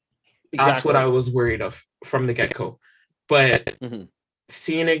 Exactly. That's what I was worried of from the get-go. But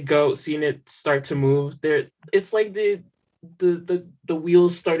seeing it start to move, it's like the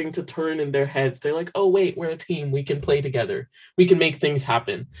wheels starting to turn in their heads. They're like, oh wait, we're a team. We can play together. We can make things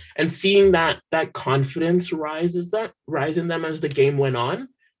happen. And seeing that confidence rise in them as the game went on,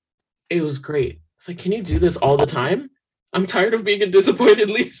 it was great. It's like, can you do this all the time? I'm tired of being a disappointed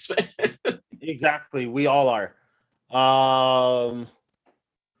Leafs fan. Exactly. We all are.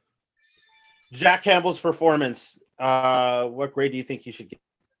 Jack Campbell's performance. What grade do you think you should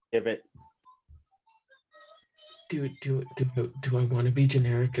give it? Do I want to be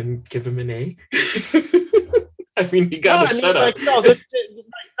generic and give him an A? I mean, he got shut up. No. This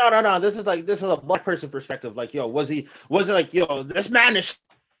is a black person perspective. Like, yo, was it like, yo, this man is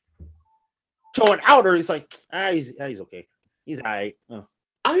showing out, or he's like, he's okay, he's all right. Oh.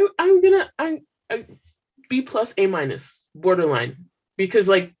 I'm gonna B plus A-, borderline, because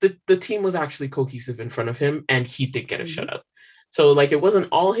like the team was actually cohesive in front of him and he did get a shutout. So like it wasn't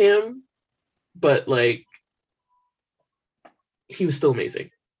all him, but like he was still amazing.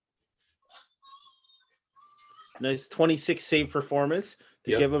 Nice 26 save performance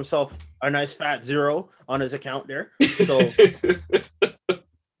to give himself a nice fat 0 on his account there. So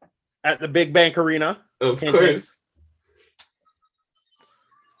at the Big Bank Arena. Of course.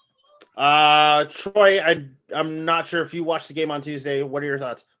 Troy, I'm not sure if you watched the game on Tuesday. What are your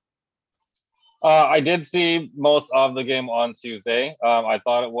thoughts? I did see most of the game on Tuesday. I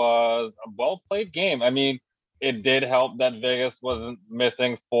thought it was a well-played game. I mean, it did help that Vegas wasn't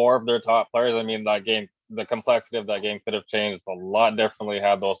missing 4 of their top players. I mean, that game, the complexity of that game could have changed a lot differently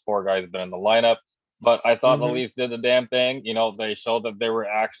had those 4 guys been in the lineup. But I thought the Leafs did the damn thing. You know, they showed that they were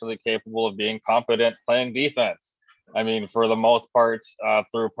actually capable of being competent playing defense. I mean, for the most part,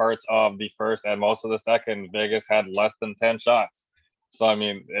 through parts of the first and most of the second, Vegas had less than 10 shots. So I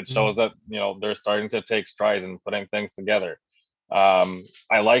mean, it shows that they're starting to take strides and putting things together.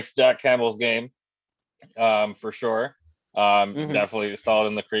 I liked Jack Campbell's game, for sure. Definitely solid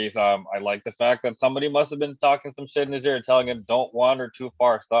in the crease. I like the fact that somebody must have been talking some shit in his ear, telling him, "Don't wander too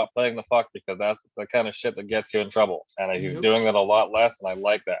far. Stop playing the fuck," because that's the kind of shit that gets you in trouble. And he's doing that a lot less, and I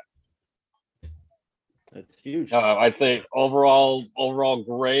like that. That's huge. I'd say overall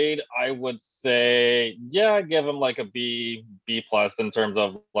grade, I would say, yeah, give him like a B plus in terms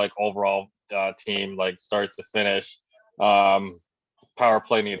of like overall team, like start to finish. Power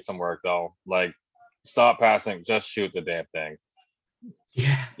play needs some work though. Like, stop passing, just shoot the damn thing.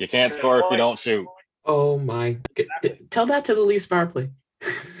 Yeah. You can't score if you don't shoot. Oh my! Tell that to the Leafs power play.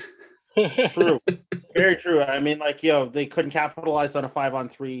 True, very true. I mean, like, they couldn't capitalize on a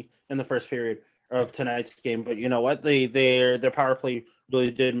 5-on-3 in the first period of tonight's game, but you know what? Their power play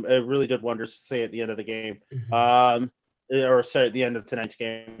really did wonders. Say at the end of the game, or sorry, at the end of tonight's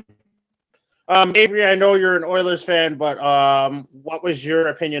game. Avery, I know you're an Oilers fan, but what was your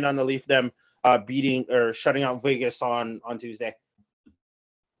opinion on the Leaf them beating or shutting out Vegas on Tuesday?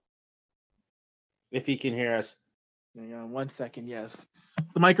 If he can hear us. Yeah, 1 second. Yes,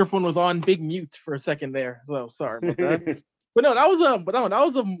 the microphone was on big mute for a second there. So sorry about that. But no, that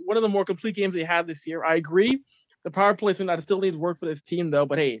was one of the more complete games they had this year. I agree. The power play that still needs work for this team, though.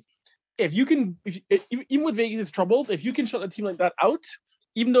 But hey, if you can, even with Vegas' troubles, if you can shut a team like that out,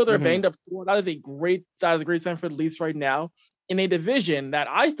 even though they're banged up, that is a great sign for the Leafs right now in a division that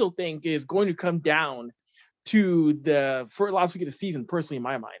I still think is going to come down to the last week of the season. Personally, in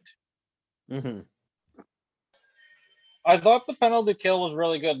my mind. I thought the penalty kill was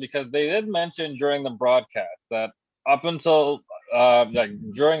really good because they did mention during the broadcast that up until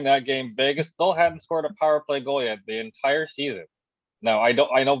during that game, Vegas still hadn't scored a power play goal yet the entire season. Now, I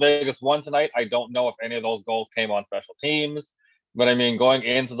know Vegas won tonight. I don't know if any of those goals came on special teams, but I mean, going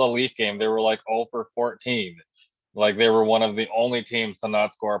into the Leaf game, they were like 0 for 14. Like, they were one of the only teams to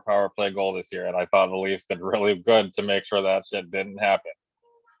not score a power play goal this year, and I thought the Leafs did really good to make sure that shit didn't happen.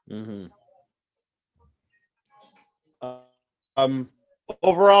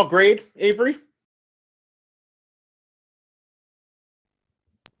 Overall grade, Avery?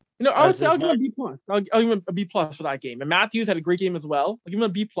 I'll give him a B plus. I'll give him a B plus for that game. And Matthews had a great game as well. I'll give him a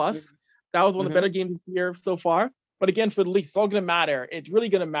B plus. That was one of the better games this year so far. But again, for the Leafs, it's all going to matter. It's really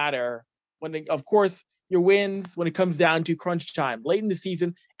going to matter when, of course, your wins when it comes down to crunch time, late in the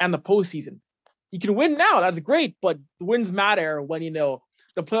season and the postseason. You can win now, that's great, but the wins matter when the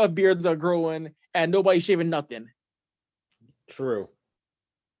playoff beards are growing and nobody's shaving nothing. True.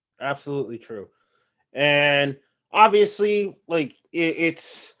 Absolutely true. And obviously, like,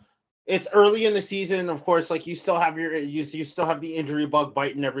 it's early in the season. Of course, like, you still have you still have the injury bug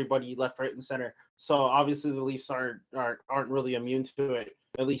biting everybody left, right, and center. So obviously the Leafs aren't really immune to it,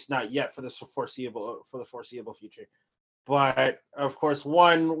 at least not yet for the foreseeable future. But of course,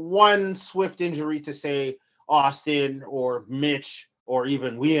 one swift injury to, say, Austin or Mitch or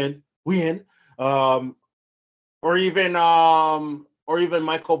even Wien, or even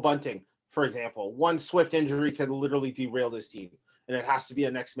Michael Bunting, for example. One swift injury can literally derail this team, and it has to be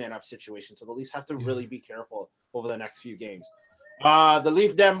a next man up situation. So the Leafs have to really be careful over the next few games. The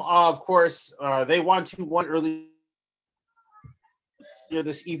Leaf them, of course, they won 2-1 early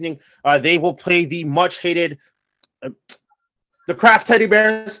this evening. They will play the much hated the Kraft Teddy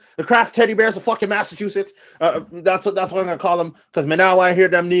Bears. The Kraft Teddy Bears of fucking Massachusetts. That's what I'm gonna call them, because now I hear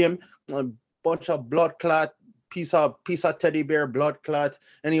them name a bunch of blood clot, piece of teddy bear blood clot.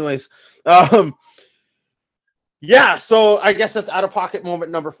 Anyways, yeah. So I guess that's out of pocket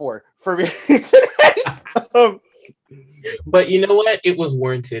moment number 4 for me today. But you know what? It was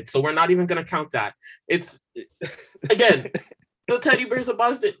warranted. So we're not even going to count that. It's, again, the Teddy Bears of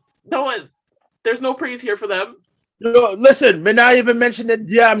Boston. There's no praise here for them. No, listen, me not even mention the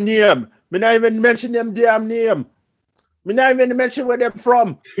damn name. Me not even mention them damn name. Me not even mention where they're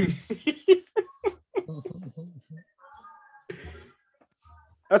from.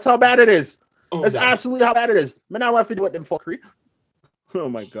 That's how bad it is. That's absolutely how bad it is. Me not want to do what them fuckery. Oh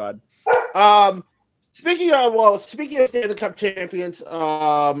my god. Speaking of Stanley Cup champions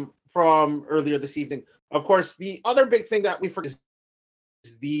from earlier this evening, of course, the other big thing that we forget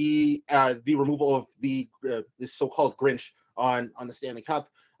is the removal of the so-called Grinch on the Stanley Cup.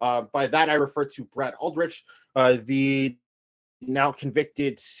 By that, I refer to Brad Aldrich, the now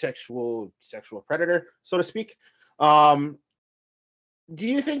convicted sexual predator, so to speak. Do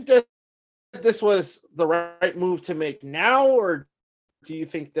you think that this was the right move to make now, or do you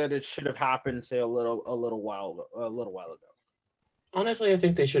think that it should have happened, say, a little while ago? Honestly, I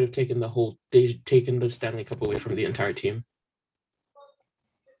think they should have taken the Stanley Cup away from the entire team.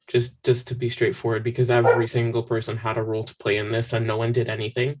 Just to be straightforward, because every single person had a role to play in this and no one did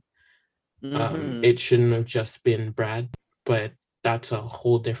anything. It shouldn't have just been Brad, but that's a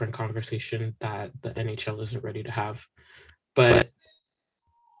whole different conversation that the NHL isn't ready to have. But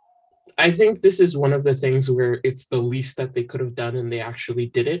I think this is one of the things where it's the least that they could have done and they actually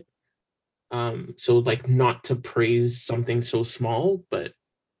did it. So like, not to praise something so small, but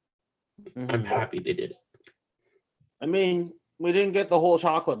I'm happy they did it. I mean, we didn't get the whole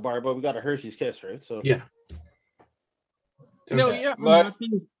chocolate bar, but we got a Hershey's Kiss, right? So yeah. No, yeah. But,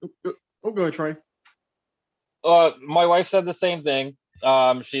 go ahead, Troy. My wife said the same thing.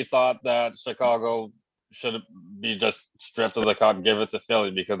 She thought that Chicago should be just stripped of the cup and give it to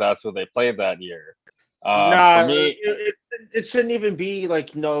Philly because that's who they played that year. For me, it shouldn't even be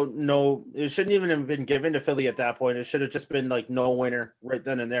like no. It shouldn't even have been given to Philly at that point. It should have just been like no winner right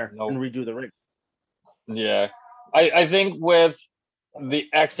then and there and redo the ring. Yeah, I think with the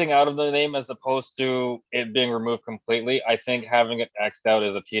Xing out of the name as opposed to it being removed completely, I think having it X'd out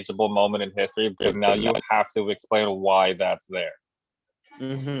is a teachable moment in history because now you have to explain why that's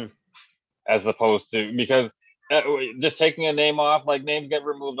there. As opposed to, because just taking a name off, like names get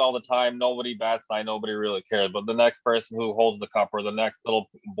removed all the time. Nobody bats an eye, nobody really cares. But the next person who holds the cup or the next little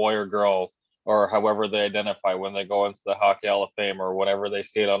boy or girl or however they identify when they go into the Hockey Hall of Fame or whenever they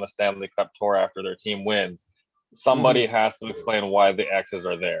see it on the Stanley Cup tour after their team wins, somebody has to explain why the X's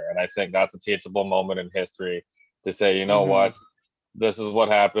are there. And I think that's a teachable moment in history to say, you know what, this is what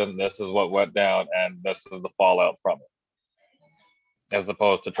happened, this is what went down, and this is the fallout from it. As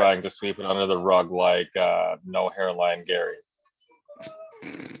opposed to trying to sweep it under the rug like no hairline Gary.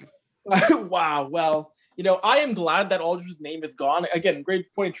 Wow. Well, I am glad that Aldridge's name is gone. Again,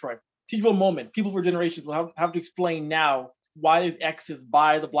 great point, Troy. Teachable moment. People for generations will have to explain now why is X is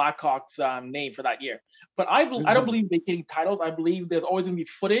by the Blackhawks name for that year. But I don't believe vacating titles. I believe there's always going to be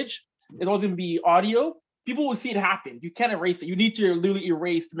footage. There's always going to be audio. People will see it happen. You can't erase it. You need to literally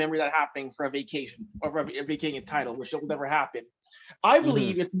erase the memory of that happening for a vacation or for vacating a title, which will never happen. I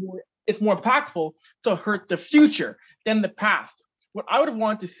believe it's more impactful to hurt the future than the past. What I would have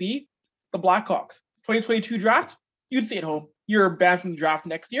wanted to see, the Blackhawks 2022 draft, you'd stay at home. You're banned from the draft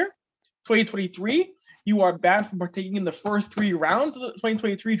next year. 2023, you are banned from partaking in the first 3 rounds of the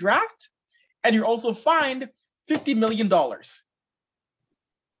 2023 draft, and you're also fined $50 million.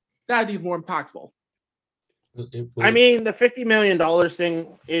 That is more impactful. I mean, the $50 million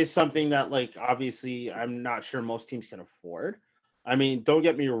thing is something that, like, obviously, I'm not sure most teams can afford. I mean, don't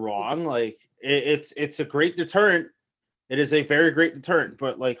get me wrong. Like, it's a great deterrent. It is a very great deterrent.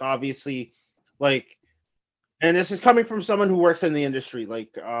 But, like, obviously, like, and this is coming from someone who works in the industry,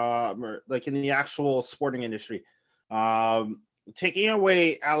 like in the actual sporting industry, taking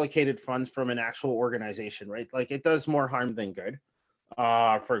away allocated funds from an actual organization, right? Like, it does more harm than good.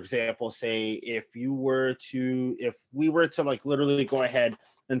 For example, say if we were to like literally go ahead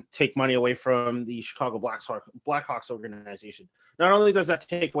and take money away from the Chicago Blackhawks organization, not only does that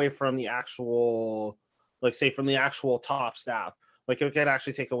take away from the actual, like, say, from the actual top staff, like, it could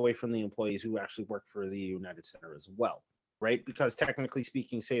actually take away from the employees who actually work for the United Center as well, right? Because technically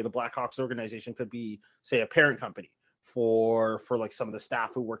speaking, say the Blackhawks organization could be, say, a parent company for like some of the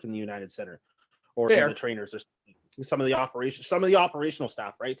staff who work in the United Center, or some of the trainers, or some of the operational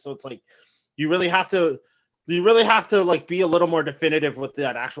staff, right? So it's like you really have to like be a little more definitive with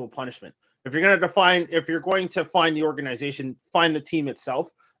that actual punishment. If you're going to find the organization, find the team itself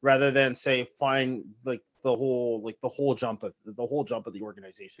rather than say find like the whole jump of the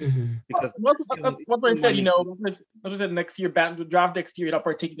organization. Because that's what I said. As I said, next year, draft next year, you're not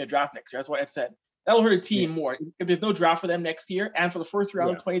partaking in the draft next year. That's what I said. That'll hurt a team more if there's no draft for them next year, and for the first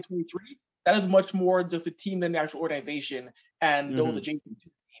round of 2023. That is much more just a team than the actual organization and those adjacent to the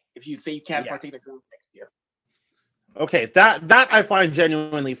team. If you say you can't partake in the draft next year. Okay, that I find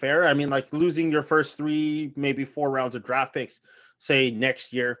genuinely fair. I mean, like, losing your first 3, maybe 4 rounds of draft picks, say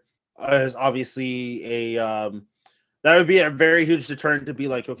next year, is obviously that would be a very huge deterrent to be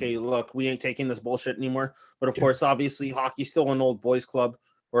like, okay, look, we ain't taking this bullshit anymore. But of course, obviously, hockey's still an old boys club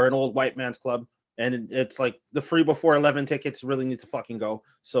or an old white man's club. And it's like the free before 11 tickets really need to fucking go.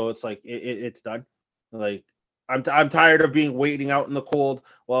 So it's like it's done. Like, I'm tired of waiting out in the cold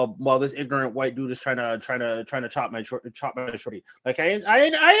while this ignorant white dude is trying to chop my shorty. Like, I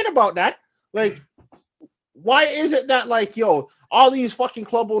ain't about that. Like, why is it that, like, all these fucking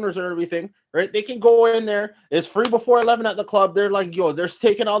club owners and everything, right? They can go in there. It's free before 11 at the club. They're like, they're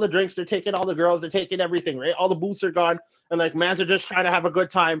taking all the drinks. They're taking all the girls. They're taking everything, right? All the booths are gone. And, like, mans are just trying to have a good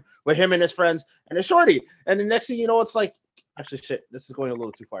time with him and his friends and his shorty. And the next thing you know, it's like, actually, shit, this is going a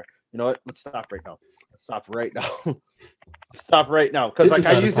little too far. You know what? Let's stop right now. Stop right now. Stop right now, because like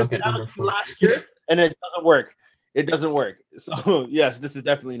I used this last year and it doesn't work. It doesn't work. So yes, this is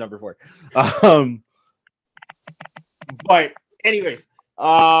definitely number 4. But anyways,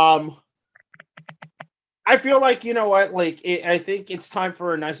 I feel like, you know what, like I think it's time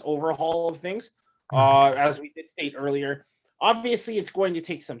for a nice overhaul of things. As we did state earlier, obviously it's going to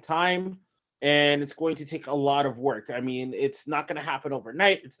take some time and it's going to take a lot of work. I mean, it's not going to happen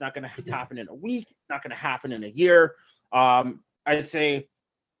overnight. It's not going to happen in a week. It's not going to happen in a year. I'd say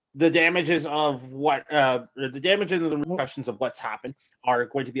the damages of what the damages and the repercussions of what's happened are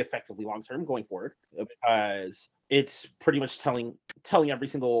going to be effectively long term going forward, because it's pretty much telling every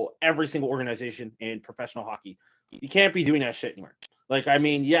single organization in professional hockey, you can't be doing that shit anymore. Like, I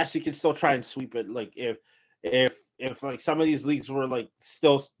mean, yes, you can still try and sweep it. Like if like some of these leagues were like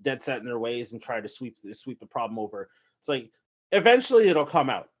still dead set in their ways and try to sweep the problem over, it's like eventually it'll come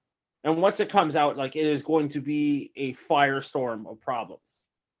out. And once it comes out, like, it is going to be a firestorm of problems.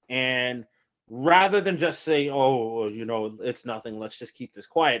 And rather than just say, oh, you know, it's nothing, let's just keep this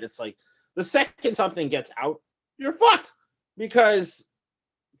quiet, it's like the second something gets out, you're fucked, because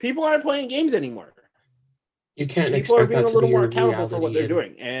people aren't playing games anymore. You can't people are expect being that a little to be more your accountable for what they're reality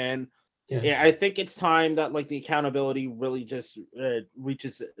doing. And yeah, I think it's time that like the accountability really just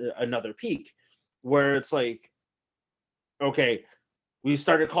reaches another peak, where it's like, okay, we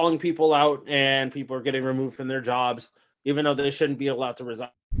started calling people out and people are getting removed from their jobs, even though they shouldn't be allowed to resign.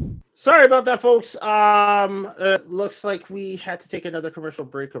 Sorry about that, folks. It looks like we had to take another commercial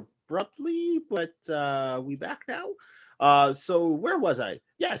break abruptly, but we back now. So where was I?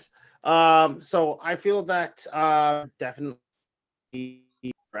 Yes. So I feel that definitely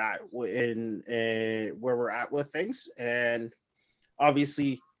where we're at with things, and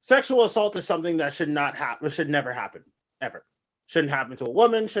obviously sexual assault is something that should not happen. Should never happen, ever. Shouldn't happen to a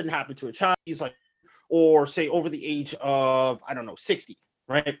woman. Shouldn't happen to a child. He's like, or say over the age of, I don't know, 60,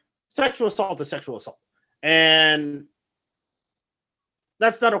 right? Sexual assault is sexual assault, and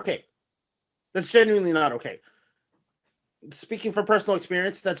that's not okay. That's genuinely not okay. Speaking from personal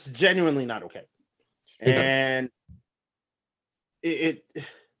experience, that's genuinely not okay. And the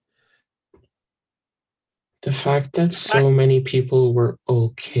fact that so many people were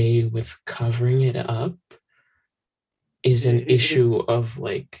okay with covering it up is an issue of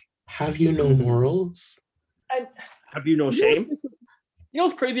like, have you no morals? Have you no shame? You know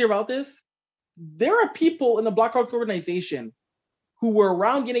what's crazy about this? There are people in the Blackhawks organization who were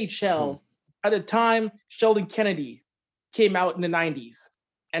around the NHL at the time Sheldon Kennedy came out in the 90s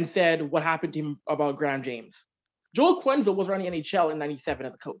and said what happened to him about Graham James. Joel Quenneville was around the NHL in 97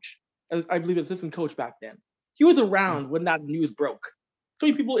 as a coach. As, I believe, assistant coach back then. He was around when that news broke. So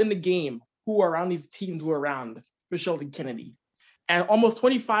many people in the game who were around these teams were around for Sheldon Kennedy. And almost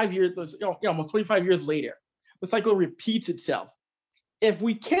 25 years later, the cycle repeats itself. If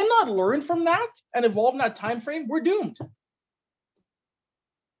we cannot learn from that and evolve in that time frame, we're doomed.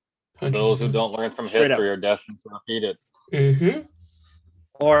 Those who don't learn from history are destined to repeat it. Mm-hmm.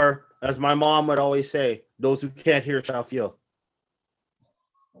 Or, as my mom would always say, those who can't hear shall feel.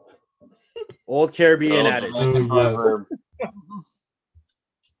 Old Caribbean adage.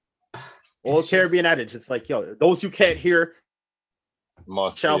 Old Caribbean adage. It's like, yo, those who can't hear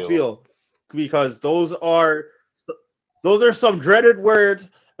shall feel. Because those are some dreaded words,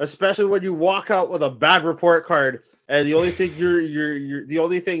 especially when you walk out with a bad report card, and the only thing the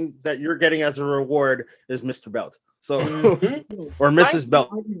only thing that you're getting as a reward is Mr. Belt. So or Mrs. Belt.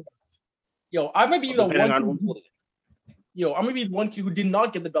 I might be the one. I might be the one kid who did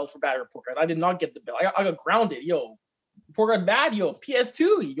not get the belt for bad report card. I did not get the belt. I got grounded. Report card bad.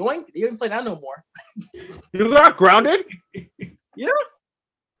 PS2. Yoink. They didn't play that no more. You got grounded? Yeah.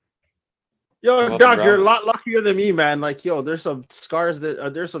 Yo, Doug, you're a lot luckier than me, man. Like, there's some scars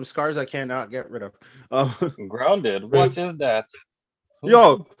I cannot get rid of. Grounded? What is that?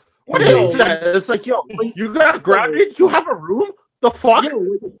 Yo, what is that? It's like, you got grounded? You have a room? The fuck?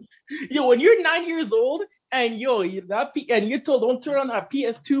 When you're 9 years old and and you're told don't turn on that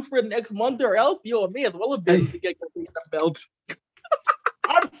PS2 for the next month or else, it may as well have been to get the belt.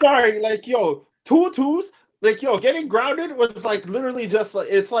 I'm sorry, like, 2-2s. Like, getting grounded was like literally just like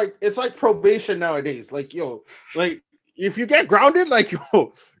it's like probation nowadays. Like, like if you get grounded, like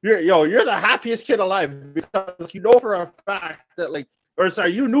you're the happiest kid alive, because you know for a fact that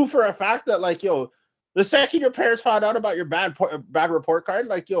you knew for a fact that the second your parents found out about your bad report card,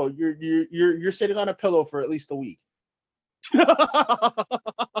 like you're sitting on a pillow for at least a week.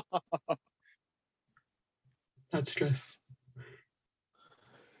 That's stress.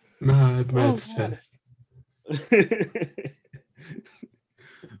 Mad stress.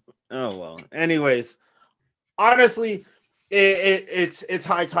 Oh well. Anyways, honestly, it's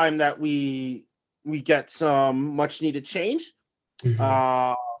high time that we get some much needed change.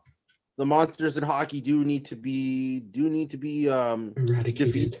 Mhm. The monsters in hockey do need to be Eradicated,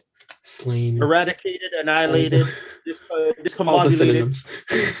 defeated, slain, eradicated, annihilated, all the discombobulated. synonyms.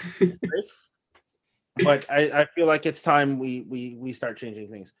 But I feel like it's time we start changing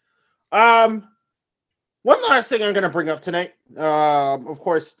things. One last thing I'm going to bring up tonight. Of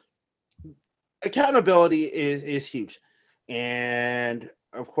course, accountability is huge, and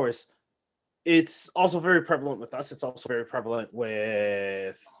of course, it's also very prevalent with us. It's also very prevalent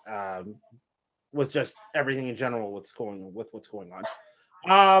with just everything in general. What's going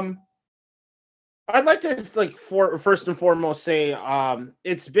on? I'd like to first and foremost say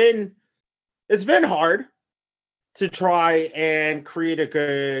it's been hard to try and create a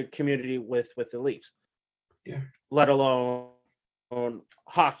good community with the Leafs. Yeah. Let alone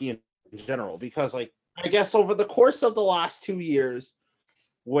hockey in general, because like I guess over the course of the last 2 years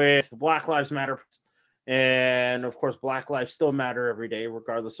with Black Lives Matter, and of course Black lives still matter every day,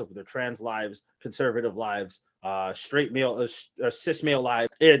 regardless of their trans lives, conservative lives, straight male, cis male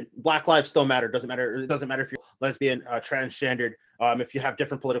lives. Black lives still matter. It doesn't matter if you're lesbian, transgendered, if you have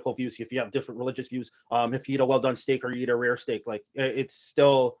different political views, if you have different religious views, if you eat a well done steak or you eat a rare steak, like it's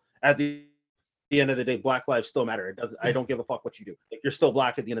still at the end of the day, Black lives still matter. It doesn't. I don't give a fuck what you do. Like, you're still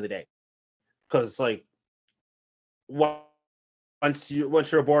Black at the end of the day, because like once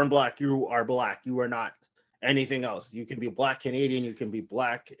you're born Black, you are Black. You are not anything else. You can be Black Canadian. You can be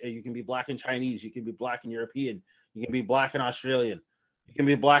Black. You can be Black and Chinese. You can be Black and European. You can be Black and Australian. You can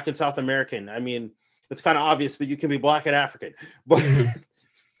be Black and South American. I mean, it's kind of obvious, but you can be Black and African. But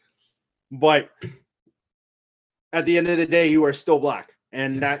but at the end of the day, you are still Black,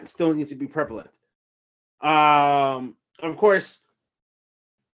 and that still needs to be prevalent. Of course,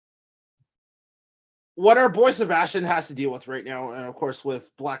 what our boy Sebastian has to deal with right now, and of course with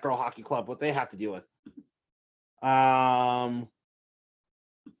Black Girl Hockey Club, what they have to deal with.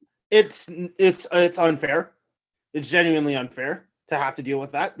 It's unfair. It's genuinely unfair to have to deal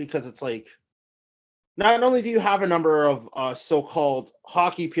with that, because it's like, not only do you have a number of so-called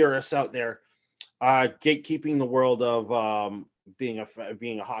hockey purists out there gatekeeping the world of being a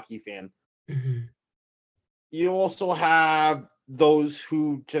hockey fan, you also have those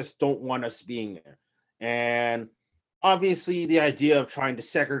who just don't want us being there. And obviously the idea of trying to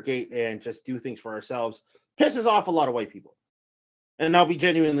segregate and just do things for ourselves pisses off a lot of white people. And I'll be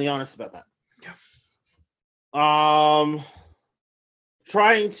genuinely honest about that. Yeah.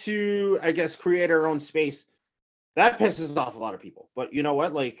 Trying to, I guess, create our own space, that pisses off a lot of people. But you know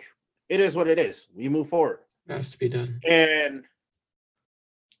what? Like, it is what it is. We move forward. It has to be done. And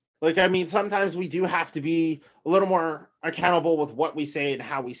like, I mean, sometimes we do have to be a little more accountable with what we say and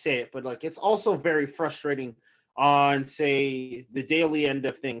how we say it. But like, it's also very frustrating on, say, the daily end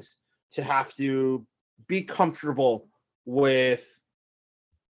of things to have to be comfortable with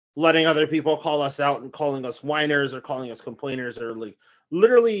letting other people call us out and calling us whiners or calling us complainers, or like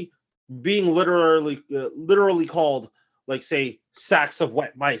literally being literally called, like, say, sacks of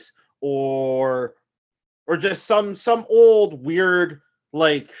wet mice, or just some old weird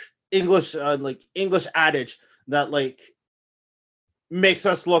like English adage that like makes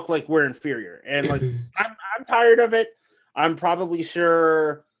us look like we're inferior. And like I'm tired of it. I'm probably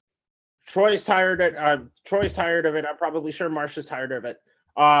sure Troy's tired of it. I'm probably sure Marsha's tired of it.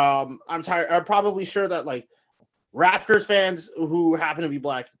 I'm probably sure that like Raptors fans who happen to be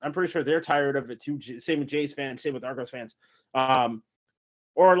Black, I'm pretty sure they're tired of it too. Same with Jays fans, same with Argos fans.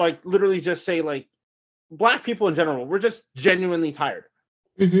 Or like literally just say like Black people in general, we're just genuinely tired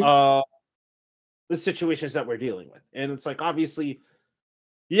of the situations that we're dealing with. And it's like, obviously,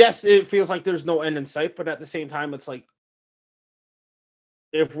 yes, it feels like there's no end in sight, but at the same time, it's like,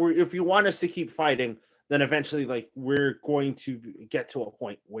 if you want us to keep fighting, then eventually, like, we're going to get to a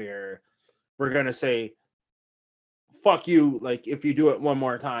point where we're gonna say, fuck you. Like, if you do it one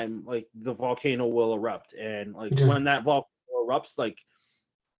more time, like, the volcano will erupt. And like when that volcano erupts, like,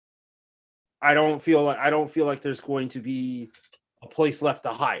 I don't feel like there's going to be a place left to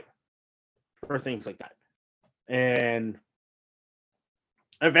hide for things like that. And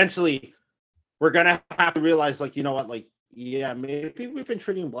eventually we're gonna have to realize, like, you know what, like, yeah, maybe we've been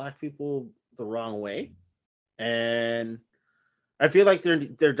treating Black people the wrong way. And I feel like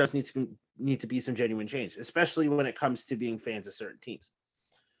there does need to be some genuine change, especially when it comes to being fans of certain teams.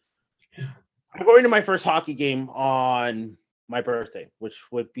 Yeah. I'm going to my first hockey game on my birthday, which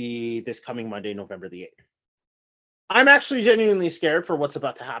would be this coming Monday, November the 8th. I'm actually genuinely scared for what's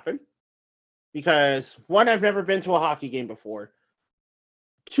about to happen, because one, I've never been to a hockey game before.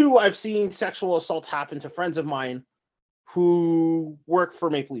 Two, I've seen sexual assault happen to friends of mine who work for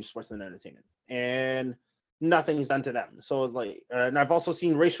Maple Leaf Sports and Entertainment, and nothing's done to them. So like, and I've also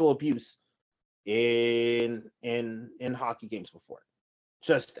seen racial abuse in hockey games before,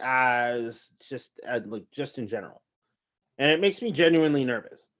 just in general, and it makes me genuinely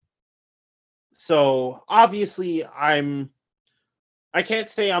nervous. So obviously, I can't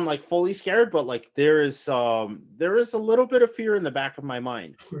say I'm like fully scared, but like there is a little bit of fear in the back of my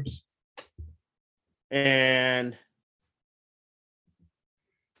mind. Of course. And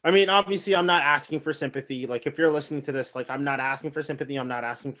I mean, obviously I'm not asking for sympathy. Like if you're listening to this, like I'm not asking for sympathy. I'm not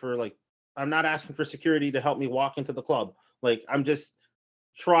asking for security to help me walk into the club. Like I'm just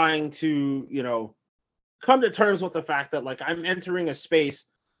trying to, come to terms with the fact that like I'm entering a space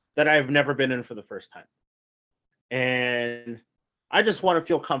that I've never been in for the first time. And I just want to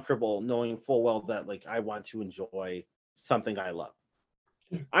feel comfortable knowing full well that like I want to enjoy something I love.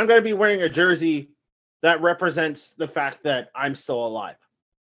 I'm going to be wearing a jersey that represents the fact that I'm still alive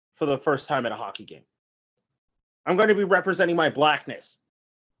for the first time at a hockey game. I'm going to be representing my blackness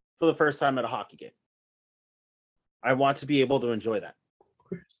for the first time at a hockey game. I want to be able to enjoy that.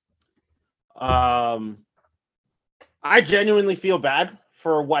 I genuinely feel bad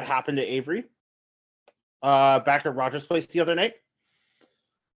for what happened to Avery back at Rogers Place the other night.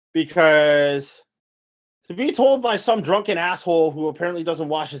 Because to be told by some drunken asshole who apparently doesn't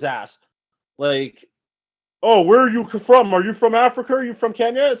wash his ass, like, oh, where are you from? Are you from Africa? Are you from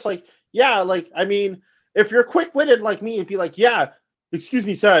Kenya? It's like, yeah, like, I mean, if you're quick-witted like me, it'd be like, yeah, excuse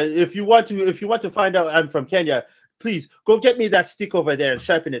me, sir, if you want to find out I'm from Kenya, please go get me that stick over there and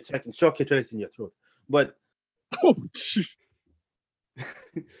sharpen it so I can shock it right in your throat. But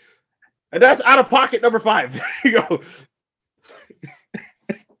and that's out of pocket number 5. There you go.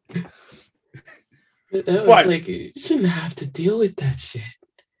 That was like, you shouldn't have to deal with that shit.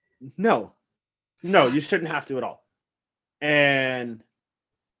 No, you shouldn't have to at all. And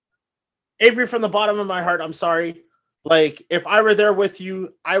Avery, from the bottom of my heart, I'm sorry. Like, if I were there with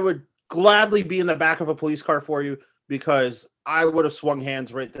you, I would gladly be in the back of a police car for you, because I would have swung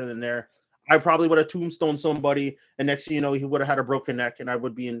hands right then and there. I probably would have tombstoned somebody, and next thing you know, he would have had a broken neck, and I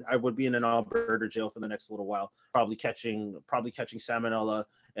would be in an Alberta jail for the next little while, probably catching salmonella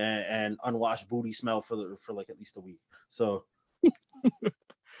and unwashed booty smell for like at least a week. So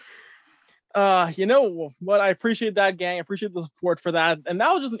you know what, I appreciate that, gang. I appreciate the support for that. And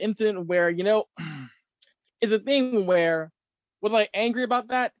that was just an incident where, it's a thing where, was I angry about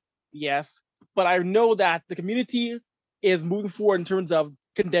that? Yes. But I know that the community is moving forward in terms of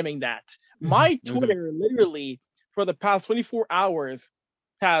condemning that. My Twitter literally for the past 24 hours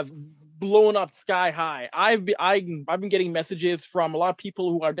has blown up sky high. I've been getting messages from a lot of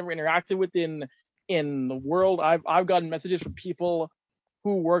people who I've never interacted with in the world. I've gotten messages from people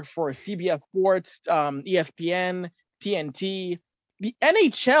who work for CBS Sports, ESPN, TNT. The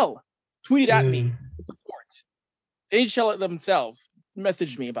NHL tweeted at me to support. The NHL themselves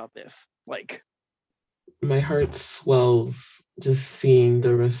messaged me about this. Like, my heart swells just seeing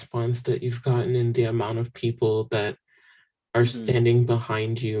the response that you've gotten and the amount of people that are standing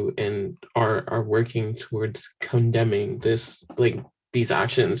behind you and are working towards condemning this, like, these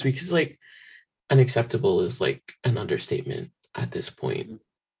actions, because like unacceptable is like an understatement at this point.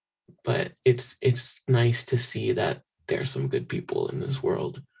 But it's nice to see that there's some good people in this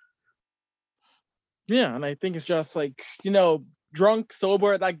world. Yeah, and I think it's just like, drunk,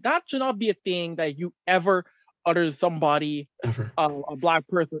 sober, like that should not be a thing that you ever utter to somebody, ever. A black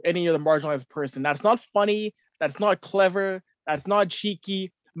person, any other marginalized person. That's not funny. That's not clever. That's not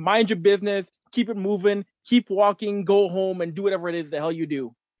cheeky. Mind your business. Keep it moving. Keep walking. Go home and do whatever it is the hell you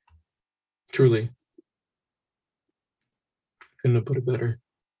do. Truly. Couldn't have put it better.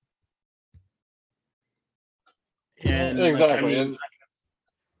 And exactly.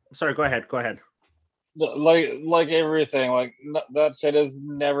 Sorry, go ahead. Like everything, like that shit is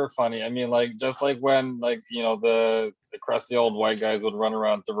never funny. I mean, like, just like when, like, the crusty old white guys would run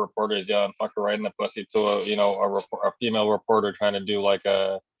around to reporters, and fuck her right in the pussy to a female reporter trying to do like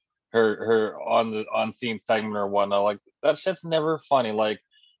her on scene segment or whatnot. Like, that shit's never funny. Like,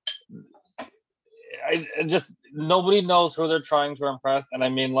 I just, nobody knows who they're trying to impress. And I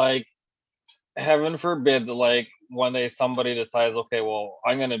mean, like, heaven forbid, like, when somebody decides, okay, well,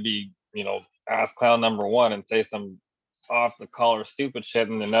 I'm gonna be, ass clown number 1 and say some off the collar stupid shit,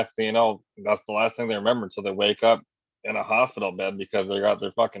 and the next thing you know, that's the last thing they remember. So they wake up in a hospital bed because they got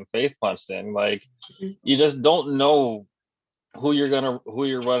their fucking face punched in. Like, you just don't know who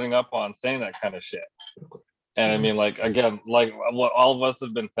you're running up on saying that kind of shit. And I mean, like, again, like what all of us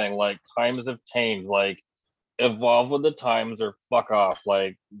have been saying, like, times have changed. Like, evolve with the times or fuck off.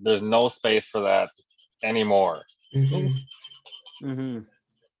 Like, there's no space for that anymore. Mm-hmm. Mm-hmm.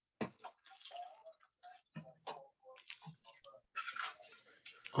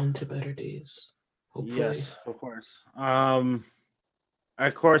 On to better days. Hopefully. Yes, of course.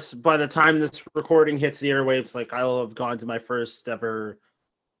 Of course, by the time this recording hits the airwaves, like I'll have gone to my first ever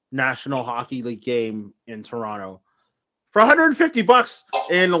National Hockey League game in Toronto for $150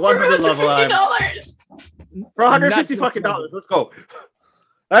 in the 100 level. $150 For $150 fucking dollars. Let's go.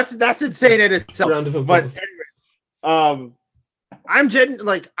 That's insane in itself. Round of But applause. anyway,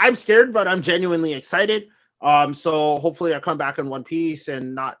 I'm scared, but I'm genuinely excited. So hopefully I come back in one piece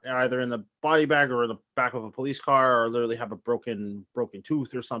and not either in the body bag or the back of a police car or literally have a broken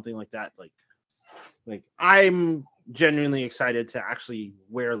tooth or something like that. Like I'm genuinely excited to actually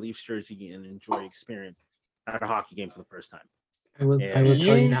wear a Leafs jersey and enjoy experience at a hockey game for the first time. I will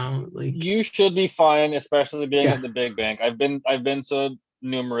tell you now, like You should be fine, especially being Yeah. at the Big Bank. I've been to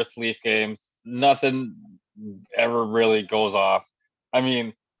numerous Leaf games. Nothing ever really goes off. I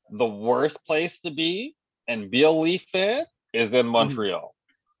mean, the worst place to be and be a Leaf fan is in Montreal.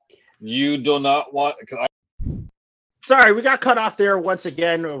 You do not want. Sorry, we got cut off there once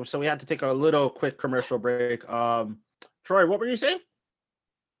again, so we had to take a little quick commercial break. Troy, what were you saying?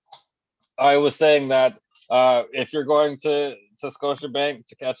 I was saying that if you're going to Scotiabank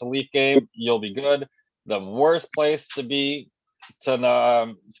to catch a Leaf game, you'll be good. The worst place to be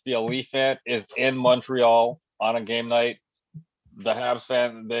a Leaf fan is in Montreal on a game night. The Habs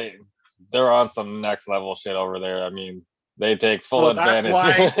fan, they're on some next level shit over there. I mean, they take full advantage.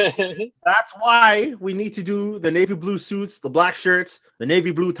 That's why we need to do the navy blue suits, the black shirts, the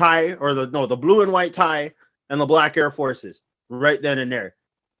navy blue tie, or the blue and white tie, and the black Air Forces right then and there.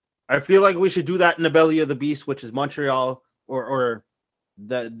 I feel like we should do that in the belly of the beast, which is Montreal, or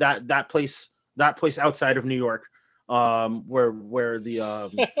that place outside of New York, where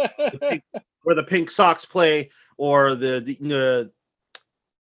the Pink Sox play, or the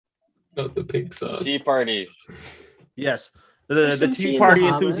Pink Sox. Tea Party. Yes, the Tea Party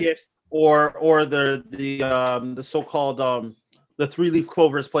enthusiasts, or the so-called the three-leaf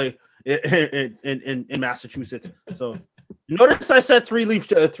clovers play in Massachusetts. So notice I said three-leaf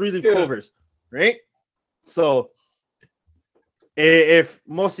clovers, right? So if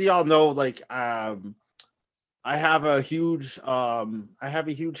most of y'all know, like I have a huge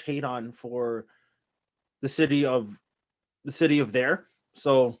hate on for the city of there.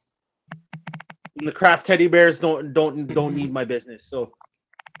 So the Kraft teddy bears don't need my business. So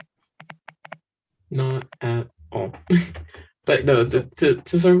not at all. But no, to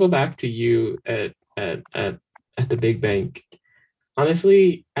circle back to you at the Big Bank.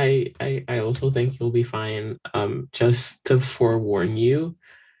 Honestly, I also think you'll be fine. Just to forewarn you,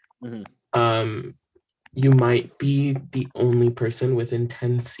 you might be the only person within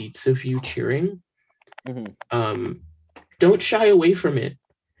 10 seats of you cheering. Don't shy away from it.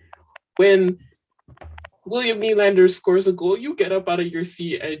 When William Nylander scores a goal, you get up out of your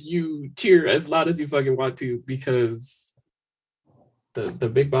seat and you cheer as loud as you fucking want to, because the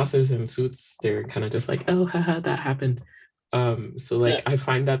big bosses in suits, they're kind of just like, oh, haha, that happened. So like, yeah. I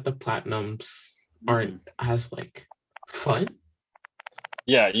find that the platinums aren't as like fun.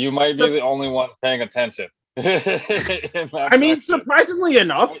 Yeah, you might be the only one paying attention. I mean, surprisingly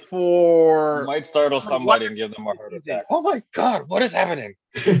enough, you might startle somebody and give them a heart attack. Oh my god, what is happening?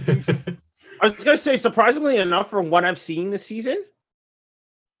 I was gonna say, surprisingly enough, from what I've seen this season,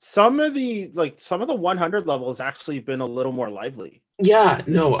 some of the 100 levels actually been a little more lively. Yeah,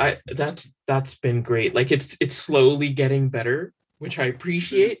 no, that's been great. Like it's slowly getting better, which I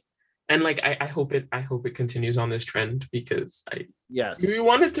appreciate. And like I hope it continues on this trend, because you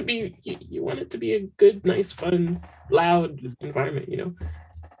want it to be a good, nice, fun, loud environment, you know.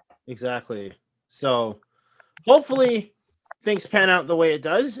 Exactly. So hopefully things pan out the way it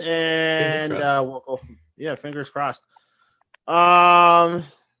does, and we'll go. Yeah, fingers crossed. Other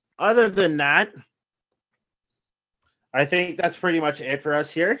than that, I think that's pretty much it for us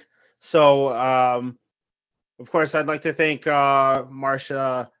here. So of course, I'd like to thank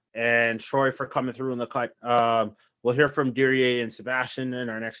Marsha and Troy for coming through in the cut. We'll hear from Dirier and Sebastian in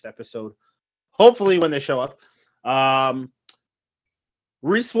our next episode, hopefully when they show up.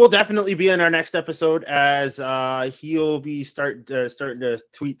 Reese will definitely be in our next episode, as he'll be starting to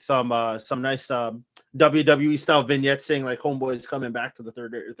tweet some nice WWE style vignettes saying like "Homeboy's coming back to the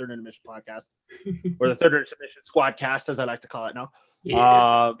third intermission podcast," or the third intermission squadcast, as I like to call it now.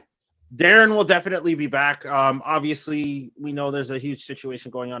 Yeah. Darren will definitely be back. Obviously, we know there's a huge situation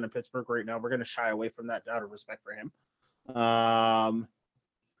going on in Pittsburgh right now. We're going to shy away from that out of respect for him.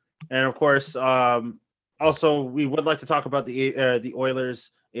 And of course, Also, we would like to talk about the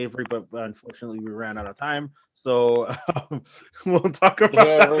Oilers, Avery, but unfortunately we ran out of time. So we'll talk about.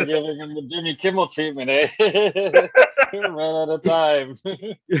 Yeah, we're giving him the Jimmy Kimmel treatment, eh? We ran out of time.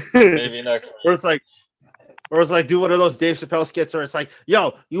 Maybe next. Or it's like, do one of those Dave Chappelle skits, or it's like,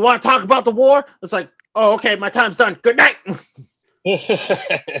 yo, you want to talk about the war? It's like, oh, okay, my time's done. Good night.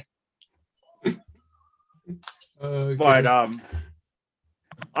 But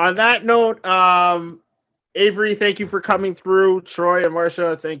on that note, Avery, thank you for coming through. Troy and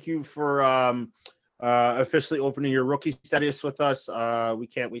Marcia, thank you for officially opening your rookie status with us. We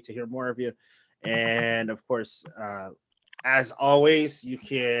can't wait to hear more of you. And of course, as always, you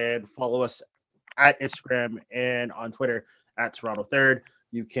can follow us at Instagram and on Twitter at Toronto Third.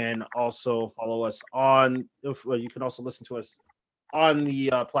 You can also follow us on. You can also listen to us on the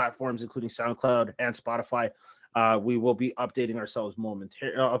platforms, including SoundCloud and Spotify. We will be updating ourselves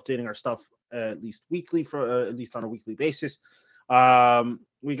updating our stuff at least weekly, at least on a weekly basis.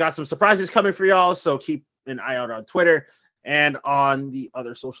 We got some surprises coming for y'all, so keep an eye out on Twitter and on the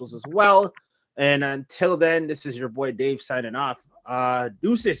other socials as well. And until then, this is your boy Dave signing off.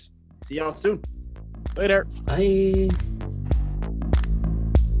 Deuces. See y'all soon. Later. Bye.